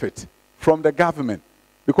benefit from the government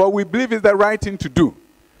because we believe it's the right thing to do.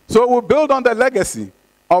 So we'll build on the legacy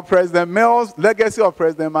of President Mills, legacy of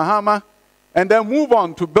President Mahama, and then move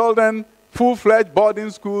on to building full-fledged boarding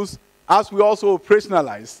schools as we also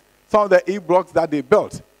operationalize some of the e-blocks that they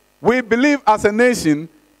built. We believe as a nation,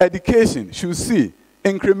 education should see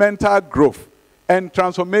incremental growth and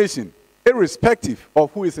transformation irrespective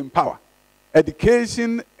of who is in power.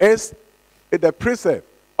 Education is the precept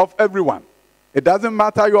of everyone. It doesn't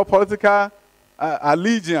matter your political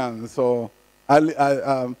allegiance or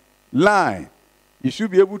line. You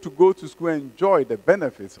should be able to go to school and enjoy the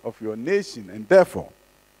benefits of your nation. And therefore,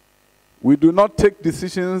 we do not take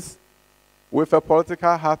decisions with a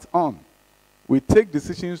political hat on. We take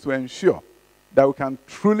decisions to ensure that we can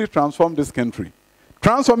truly transform this country.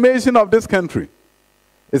 Transformation of this country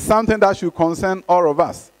is something that should concern all of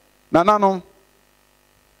us. Nanano,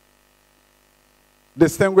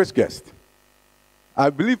 distinguished guest, I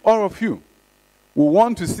believe all of you will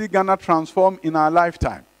want to see Ghana transform in our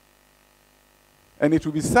lifetime. And it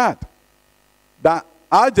will be sad that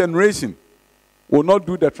our generation will not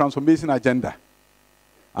do the transformation agenda.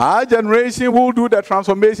 Our generation will do the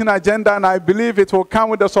transformation agenda, and I believe it will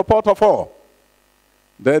come with the support of all.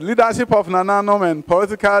 The leadership of Nananom and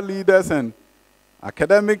political leaders and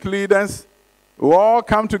academic leaders will all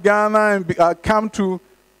come to Ghana and come to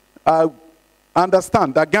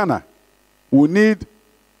understand that Ghana will need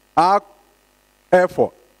our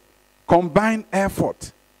effort, combined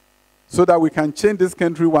effort, so that we can change this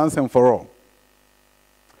country once and for all.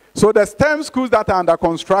 So the STEM schools that are under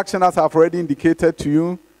construction, as I've already indicated to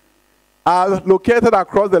you, are located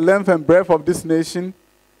across the length and breadth of this nation.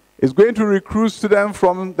 It's going to recruit students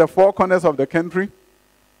from the four corners of the country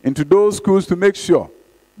into those schools to make sure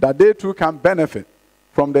that they too can benefit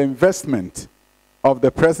from the investment of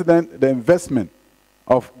the president, the investment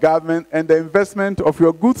of government, and the investment of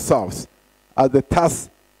your good selves as the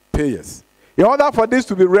taxpayers. In order for this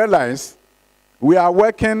to be realized, we are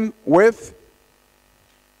working with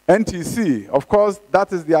NTC. Of course,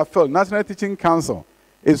 that is their field. National Teaching Council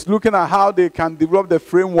is looking at how they can develop the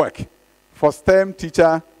framework for STEM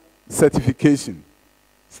teacher certification.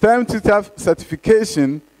 STEM teacher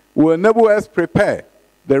certification will enable us prepare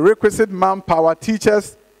the requisite manpower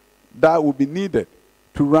teachers that will be needed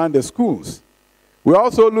to run the schools. We're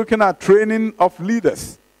also looking at training of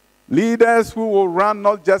leaders. Leaders who will run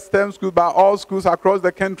not just STEM schools, but all schools across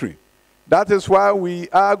the country. That is why we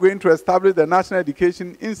are going to establish the National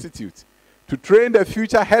Education Institute to train the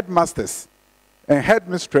future headmasters and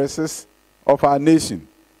headmistresses of our nation,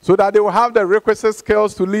 so that they will have the requisite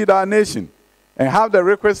skills to lead our nation and have the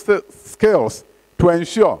requisite skills to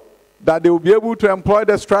ensure that they will be able to employ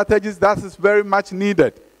the strategies that is very much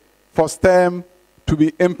needed for STEM to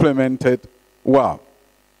be implemented well.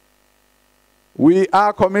 We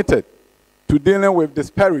are committed to dealing with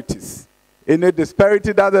disparities. Any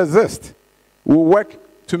disparity that exists, we work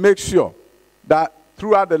to make sure that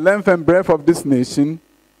throughout the length and breadth of this nation,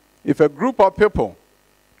 if a group of people,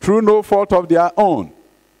 through no fault of their own,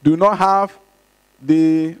 do not have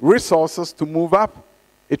the resources to move up,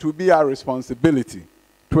 it will be our responsibility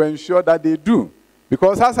to ensure that they do.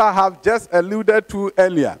 Because as I have just alluded to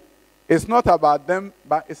earlier, it's not about them,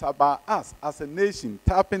 but it's about us as a nation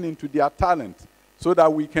tapping into their talent so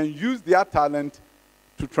that we can use their talent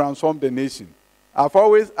to transform the nation. I've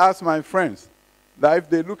always asked my friends that if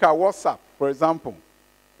they look at WhatsApp, for example,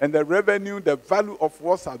 and the revenue, the value of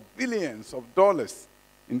WhatsApp, billions of dollars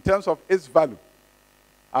in terms of its value.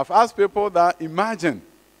 I've asked people that imagine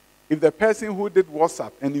if the person who did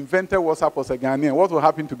WhatsApp and invented WhatsApp was a Ghanaian, what will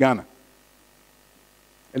happen to Ghana?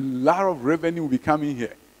 A lot of revenue will be coming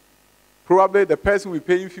here. Probably the person will be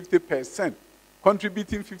paying 50%,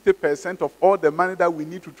 contributing 50% of all the money that we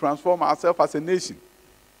need to transform ourselves as a nation.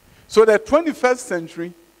 So the 21st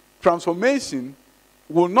century transformation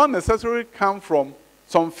will not necessarily come from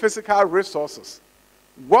some physical resources.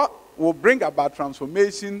 What will bring about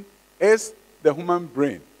transformation is the human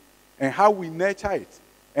brain and how we nurture it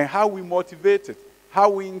and how we motivate it, how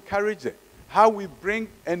we encourage it, how we bring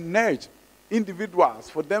and nurture individuals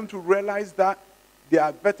for them to realize that there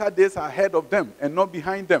are better days ahead of them and not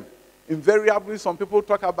behind them. Invariably, some people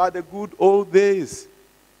talk about the good old days.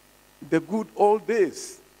 The good old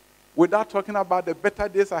days. Without talking about the better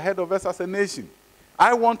days ahead of us as a nation.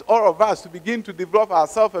 I want all of us to begin to develop our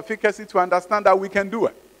self-efficacy to understand that we can do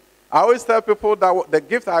it. I always tell people that the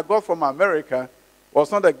gift I got from America was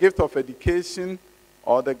not the gift of education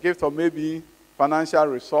or the gift of maybe financial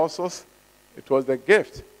resources. It was the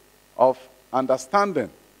gift of understanding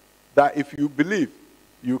that if you believe,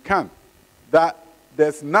 you can. That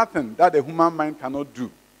there's nothing that the human mind cannot do.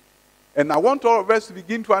 And I want all of us to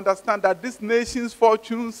begin to understand that this nation's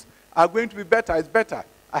fortunes are going to be better. It's better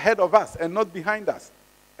ahead of us and not behind us.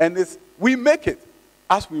 And we make it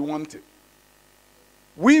as we want it.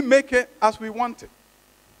 We make it as we want it.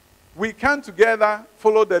 We can together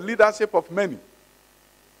follow the leadership of many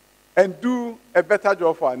and do a better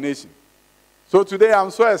job for our nation. So today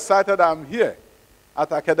I'm so excited I'm here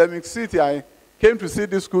at Academic City. I came to see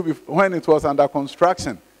this school when it was under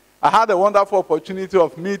construction. I had a wonderful opportunity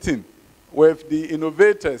of meeting with the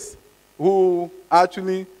innovators who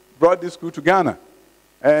actually brought this school to Ghana.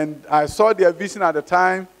 And I saw their vision at the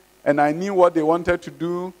time, and I knew what they wanted to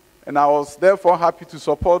do, and I was therefore happy to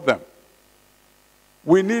support them.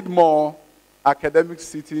 We need more Academic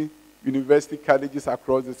City university colleges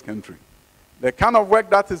across this country. The kind of work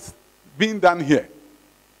that is being done here,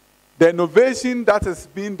 the innovation that is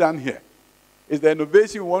being done here, is the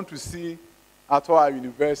innovation we want to see at all our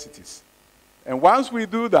universities. And once we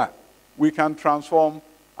do that, we can transform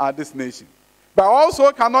this nation. But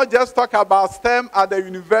also cannot just talk about STEM at the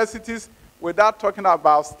universities without talking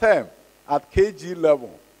about STEM at KG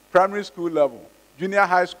level, primary school level, junior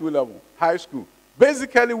high school level, high school.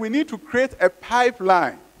 Basically, we need to create a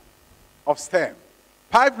pipeline of STEM.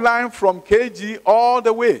 Pipeline from KG all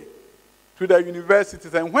the way to the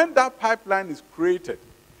universities. And when that pipeline is created,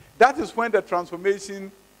 that is when the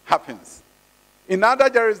transformation happens. In other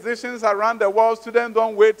jurisdictions around the world, students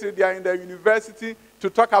don't wait till they are in the university to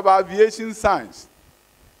talk about aviation science.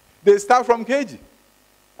 They start from KG.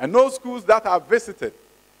 And those schools that are visited,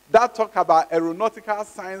 that talk about aeronautical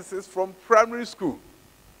sciences from primary school.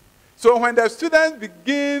 So when the students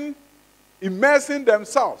begin immersing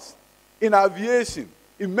themselves in aviation,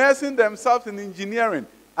 immersing themselves in engineering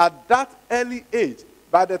at that early age,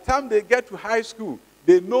 by the time they get to high school,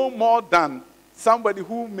 they know more than somebody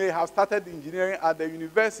who may have started engineering at the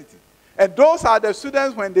university. And those are the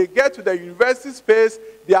students, when they get to the university space,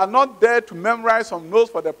 they are not there to memorize some notes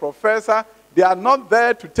for the professor. They are not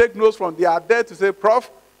there to take notes from, they are there to say, Prof,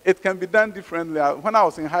 it can be done differently. When I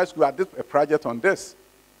was in high school, I did a project on this.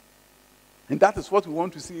 And that is what we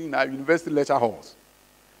want to see in our university lecture halls.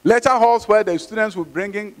 Lecture halls where the students will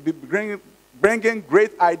be bringing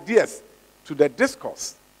great ideas to the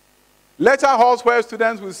discourse. Lecture halls where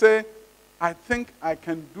students will say, I think I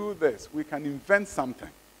can do this. We can invent something.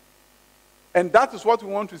 And that is what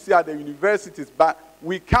we want to see at the universities, but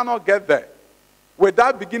we cannot get there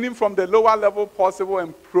without beginning from the lower level possible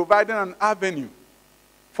and providing an avenue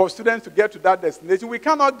for students to get to that destination. We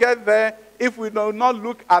cannot get there if we do not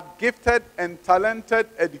look at gifted and talented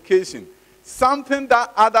education, something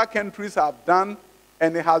that other countries have done,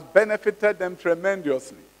 and it has benefited them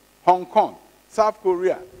tremendously. Hong Kong, South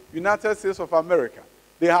Korea, United States of America,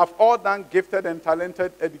 they have all done gifted and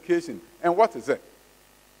talented education. And what is it?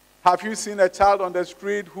 Have you seen a child on the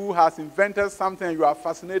street who has invented something and you are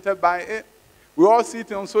fascinated by it? We all see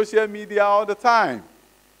it on social media all the time.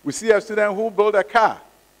 We see a student who built a car,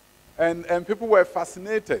 and people were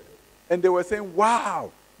fascinated. And they were saying,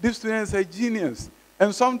 wow, this student is a genius.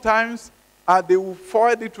 And sometimes they will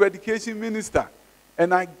forward it to education minister.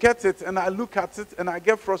 And I get it, and I look at it, and I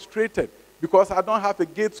get frustrated because I don't have a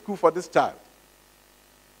gate school for this child.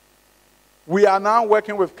 We are now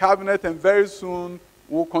working with Cabinet, and very soon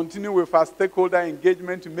we'll continue with our stakeholder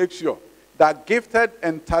engagement to make sure that gifted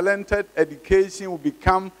and talented education will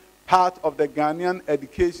become part of the Ghanaian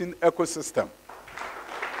education ecosystem.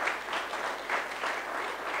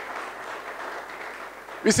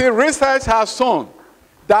 You see, research has shown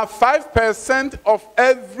that 5% of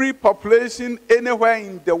every population anywhere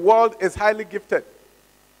in the world is highly gifted.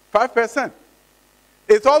 5%.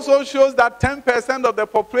 It also shows that 10% of the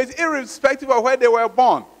population, irrespective of where they were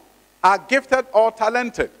born, are gifted or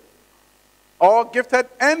talented. Or gifted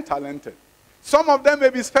and talented. Some of them may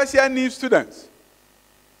be special needs students.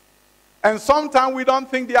 And sometimes we don't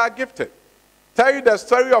think they are gifted. Tell you the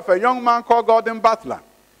story of a young man called Gordon Butler.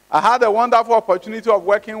 I had a wonderful opportunity of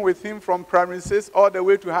working with him from primary 6 all the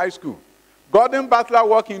way to high school. Gordon Butler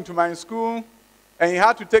walked into my school, and he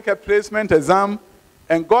had to take a placement exam,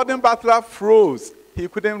 and Gordon Butler froze. He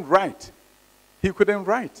couldn't write. He couldn't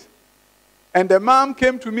write. And the mom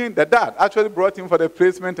came to me, the dad actually brought him for the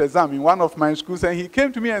placement exam in one of my schools, and he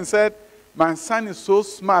came to me and said, my son is so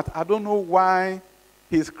smart, I don't know why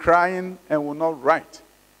he's crying and will not write.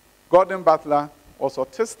 Gordon Butler was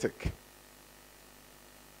autistic.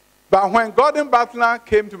 But when Gordon Butler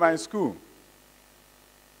came to my school,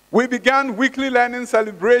 we began weekly learning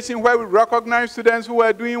celebration where we recognized students who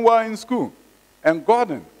were doing well in school. And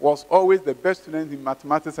Gordon was always the best student in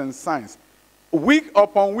mathematics and science. Week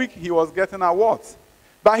upon week, he was getting awards.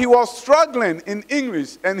 But he was struggling in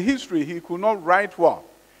English and history. He could not write well.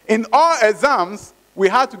 In all exams, we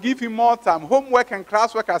had to give him more time. Homework and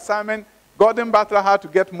classwork assignment, Gordon Butler had to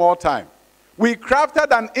get more time. We crafted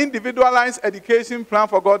an individualized education plan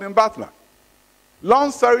for Gordon Butler.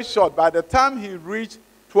 Long story short, by the time he reached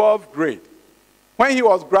 12th grade, when he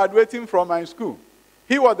was graduating from my school,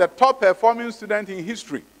 he was the top performing student in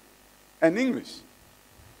history and English.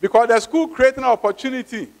 Because the school created an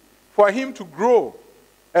opportunity for him to grow.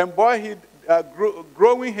 And boy,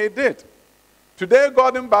 growing he did. Today,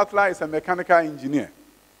 Gordon Butler is a mechanical engineer.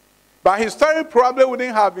 But his story probably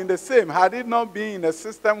wouldn't have been the same had it not been in a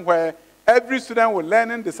system where every student with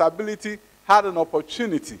learning disability had an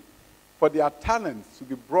opportunity for their talents to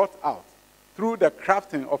be brought out through the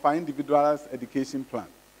crafting of an individualized education plan.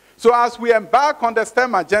 So as we embark on the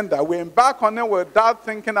STEM agenda, we embark on it without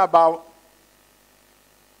thinking about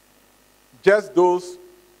just those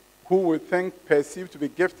who we think perceived to be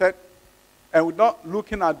gifted, and we're not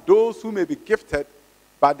looking at those who may be gifted,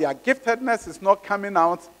 but their giftedness is not coming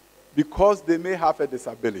out because they may have a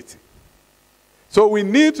disability. So we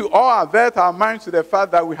need to all avert our minds to the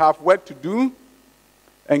fact that we have work to do,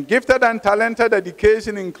 and gifted and talented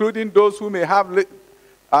education, including those who may have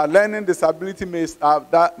learning disability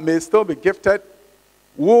that may still be gifted,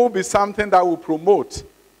 will be something that we promote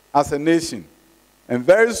as a nation. And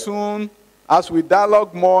very soon, as we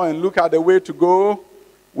dialogue more and look at the way to go,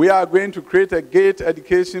 we are going to create a GATE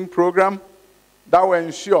education program that will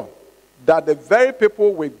ensure that the very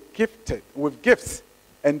people with gifts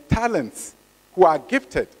and talents, who are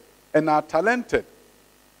gifted and are talented,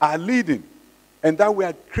 are leading, and that we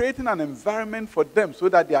are creating an environment for them so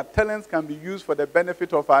that their talents can be used for the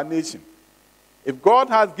benefit of our nation. If God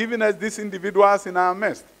has given us these individuals in our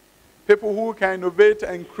midst, people who can innovate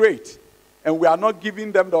and create, and we are not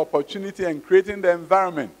giving them the opportunity and creating the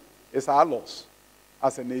environment, it's our loss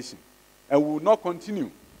as a nation. And we will not continue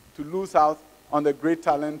to lose out on the great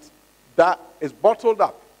talent that is bottled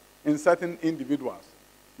up in certain individuals.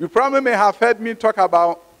 You probably may have heard me talk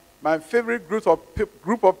about my favorite group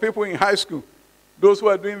of people in high school, those who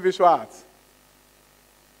are doing visual arts.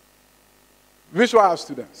 Visual arts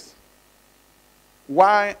students.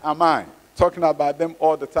 Why am I talking about them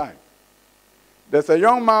all the time? There's a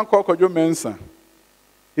young man called Kojo Mensah.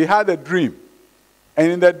 He had a dream.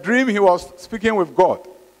 And in the dream, he was speaking with God.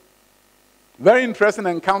 Very interesting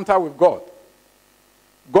encounter with God.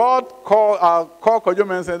 God called Kojo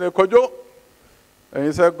Mensah and said, Kojo, and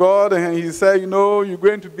he said, God, and he said, you know, you're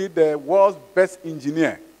going to be the world's best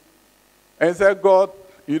engineer. And he said, God,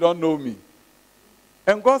 you don't know me.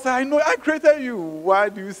 And God said, I know, I created you. Why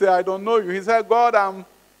do you say I don't know you? He said, God, I'm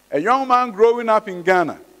a young man growing up in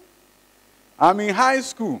Ghana. I'm in high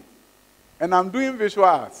school, and I'm doing visual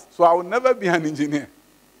arts, so I will never be an engineer.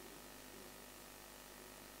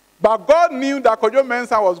 But God knew that Kojo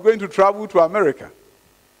Mensah was going to travel to America.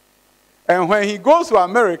 And when he goes to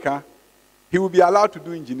America, he will be allowed to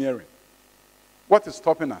do engineering. What is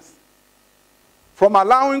stopping us from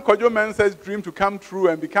allowing Kojo Mensah's dream to come true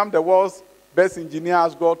and become the world's best engineer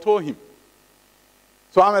as God told him?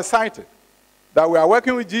 So I'm excited that we are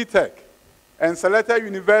working with GTech and selected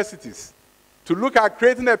universities to look at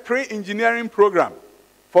creating a pre-engineering program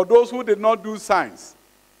for those who did not do science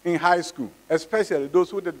in high school, especially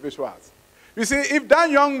those who did visual arts. You see, if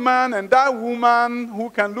that young man and that woman who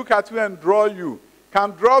can look at you and draw you,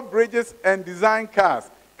 can draw bridges and design cars,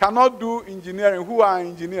 cannot do engineering, who are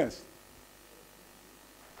engineers?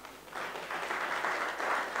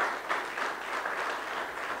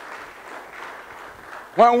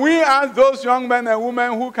 When we ask those young men and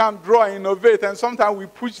women who can draw and innovate, and sometimes we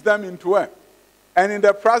push them into it, and in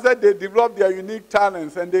the process they develop their unique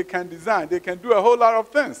talents and they can design, they can do a whole lot of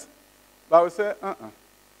things. But we say,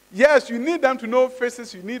 Yes, you need them to know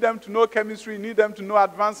physics, you need them to know chemistry, you need them to know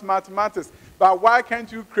advanced mathematics. But why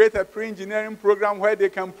can't you create a pre-engineering program where they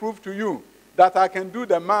can prove to you that I can do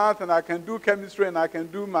the math and I can do chemistry and I can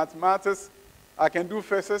do mathematics, I can do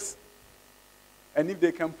physics? And if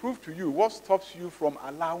they can prove to you, what stops you from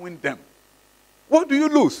allowing them? What do you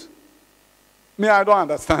lose? Me, I don't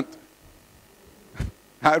understand.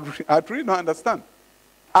 I really don't understand.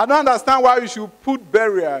 I don't understand why you should put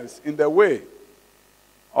barriers in the way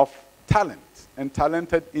of talent and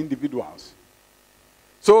talented individuals.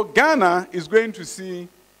 So Ghana is going to see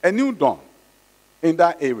a new dawn in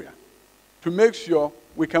that area to make sure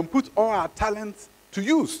we can put all our talents to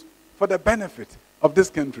use for the benefit of this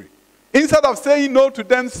country. Instead of saying no to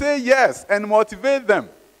them, say yes and motivate them.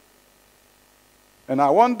 And I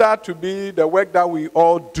want that to be the work that we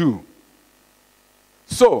all do.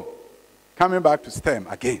 So, coming back to STEM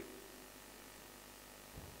again.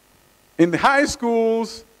 In the high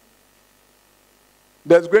schools,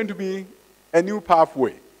 there's going to be a new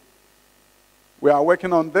pathway. We are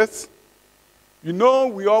working on this. You know,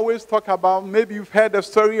 we always talk about, maybe you've heard the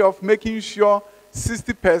story of making sure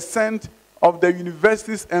 60% of the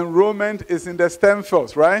university's enrollment is in the STEM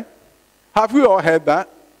fields, right? Have we all heard that?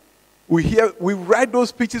 We write those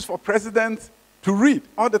speeches for presidents to read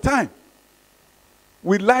all the time.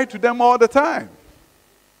 We lie to them all the time.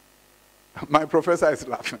 My professor is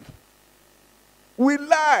laughing. We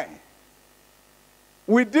lie.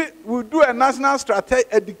 We do a national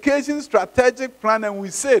education strategic plan, and we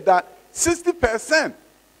say that 60%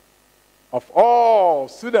 of all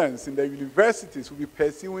students in the universities will be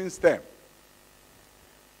pursuing STEM.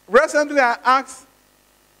 Recently, I asked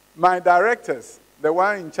my directors, the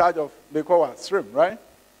one in charge of, they call it SRIM, right?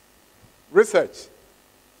 Research.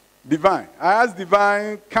 Divine. I asked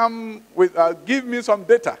Divine, give me some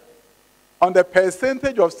data on the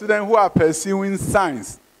percentage of students who are pursuing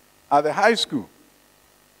science at the high school.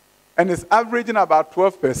 And it's averaging about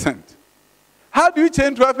 12%. How do you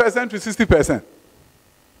change 12% to 60%?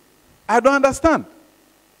 I don't understand.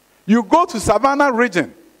 You go to Savannah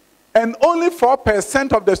region, and only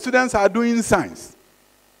 4% of the students are doing science.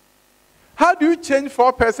 How do you change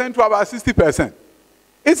 4% to about 60%?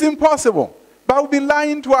 It's impossible. But we've been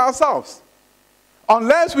lying to ourselves.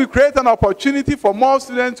 Unless we create an opportunity for more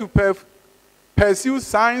students to pursue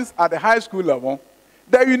science at the high school level,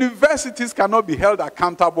 the universities cannot be held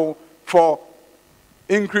accountable for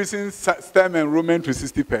increasing STEM enrollment to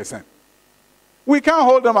 60%. We can't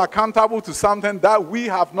hold them accountable to something that we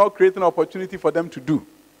have not created an opportunity for them to do.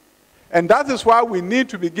 And that is why we need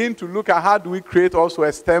to begin to look at how do we create also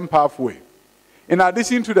a STEM pathway. In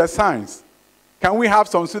addition to the science, can we have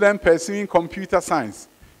some students pursuing computer science,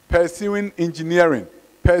 pursuing engineering,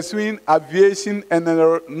 pursuing aviation and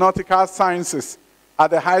aeronautical sciences at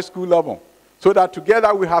the high school level, so that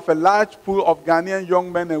together we have a large pool of Ghanaian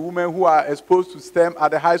young men and women who are exposed to STEM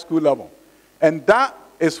at the high school level. And that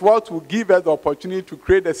is what will give us the opportunity to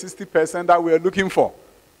create the 60% that we are looking for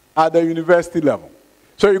at the university level.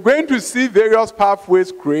 So you're going to see various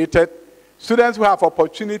pathways created. Students will have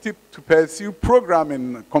opportunity to pursue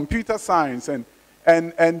programming, computer science,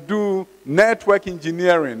 and do network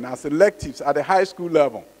engineering as electives at the high school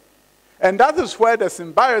level. And that is where the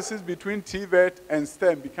symbiosis between TVET and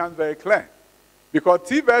STEM becomes very clear. Because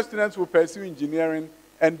TVET students will pursue engineering,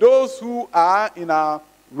 and those who are in our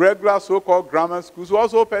regular so-called grammar schools will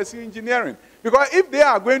also pursue engineering. Because if they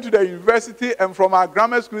are going to the university and from our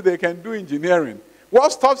grammar school they can do engineering,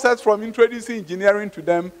 what stops us from introducing engineering to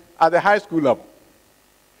them at the high school level?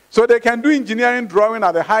 So they can do engineering drawing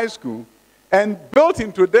at the high school, and built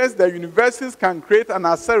into this, the universities can create an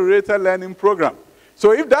accelerated learning program.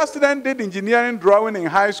 So if that student did engineering drawing in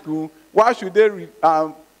high school, why should they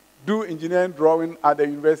do engineering drawing at the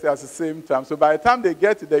university at the same time? So by the time they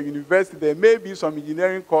get to the university, there may be some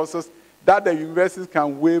engineering courses that the universities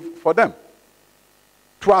can waive for them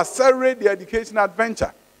to accelerate the education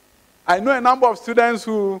adventure. I know a number of students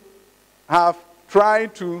who have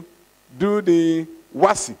tried to do the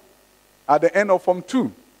WASI at the end of Form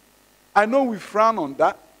 2. I know we frown on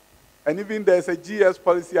that, and even there's a GS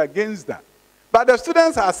policy against that. But the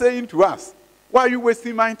students are saying to us, why are you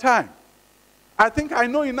wasting my time? I think I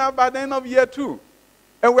know enough by the end of year 2.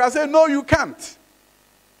 And we are saying, no, you can't.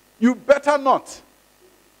 You better not.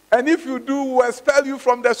 And if you do, we'll expel you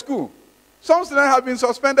from the school. Some students have been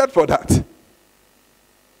suspended for that.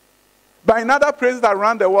 But in other places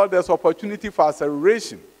around the world, there's opportunity for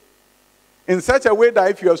acceleration in such a way that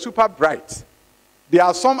if you're super bright, there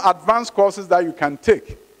are some advanced courses that you can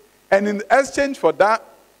take. And in exchange for that,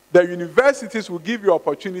 the universities will give you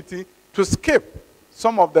opportunity to skip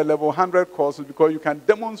some of the level 100 courses because you can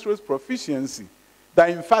demonstrate proficiency, that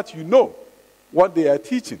in fact you know what they are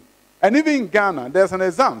teaching. And even in Ghana, there's an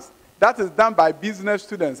exam that is done by business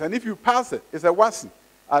students. And if you pass it, it's a WASI,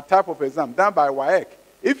 a type of exam done by WAEC.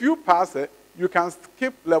 If you pass it, you can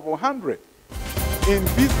skip level 100 in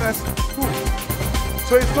business school.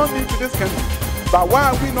 So it's not new to this country. But why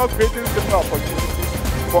are we not creating similar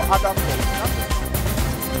opportunities for other folks?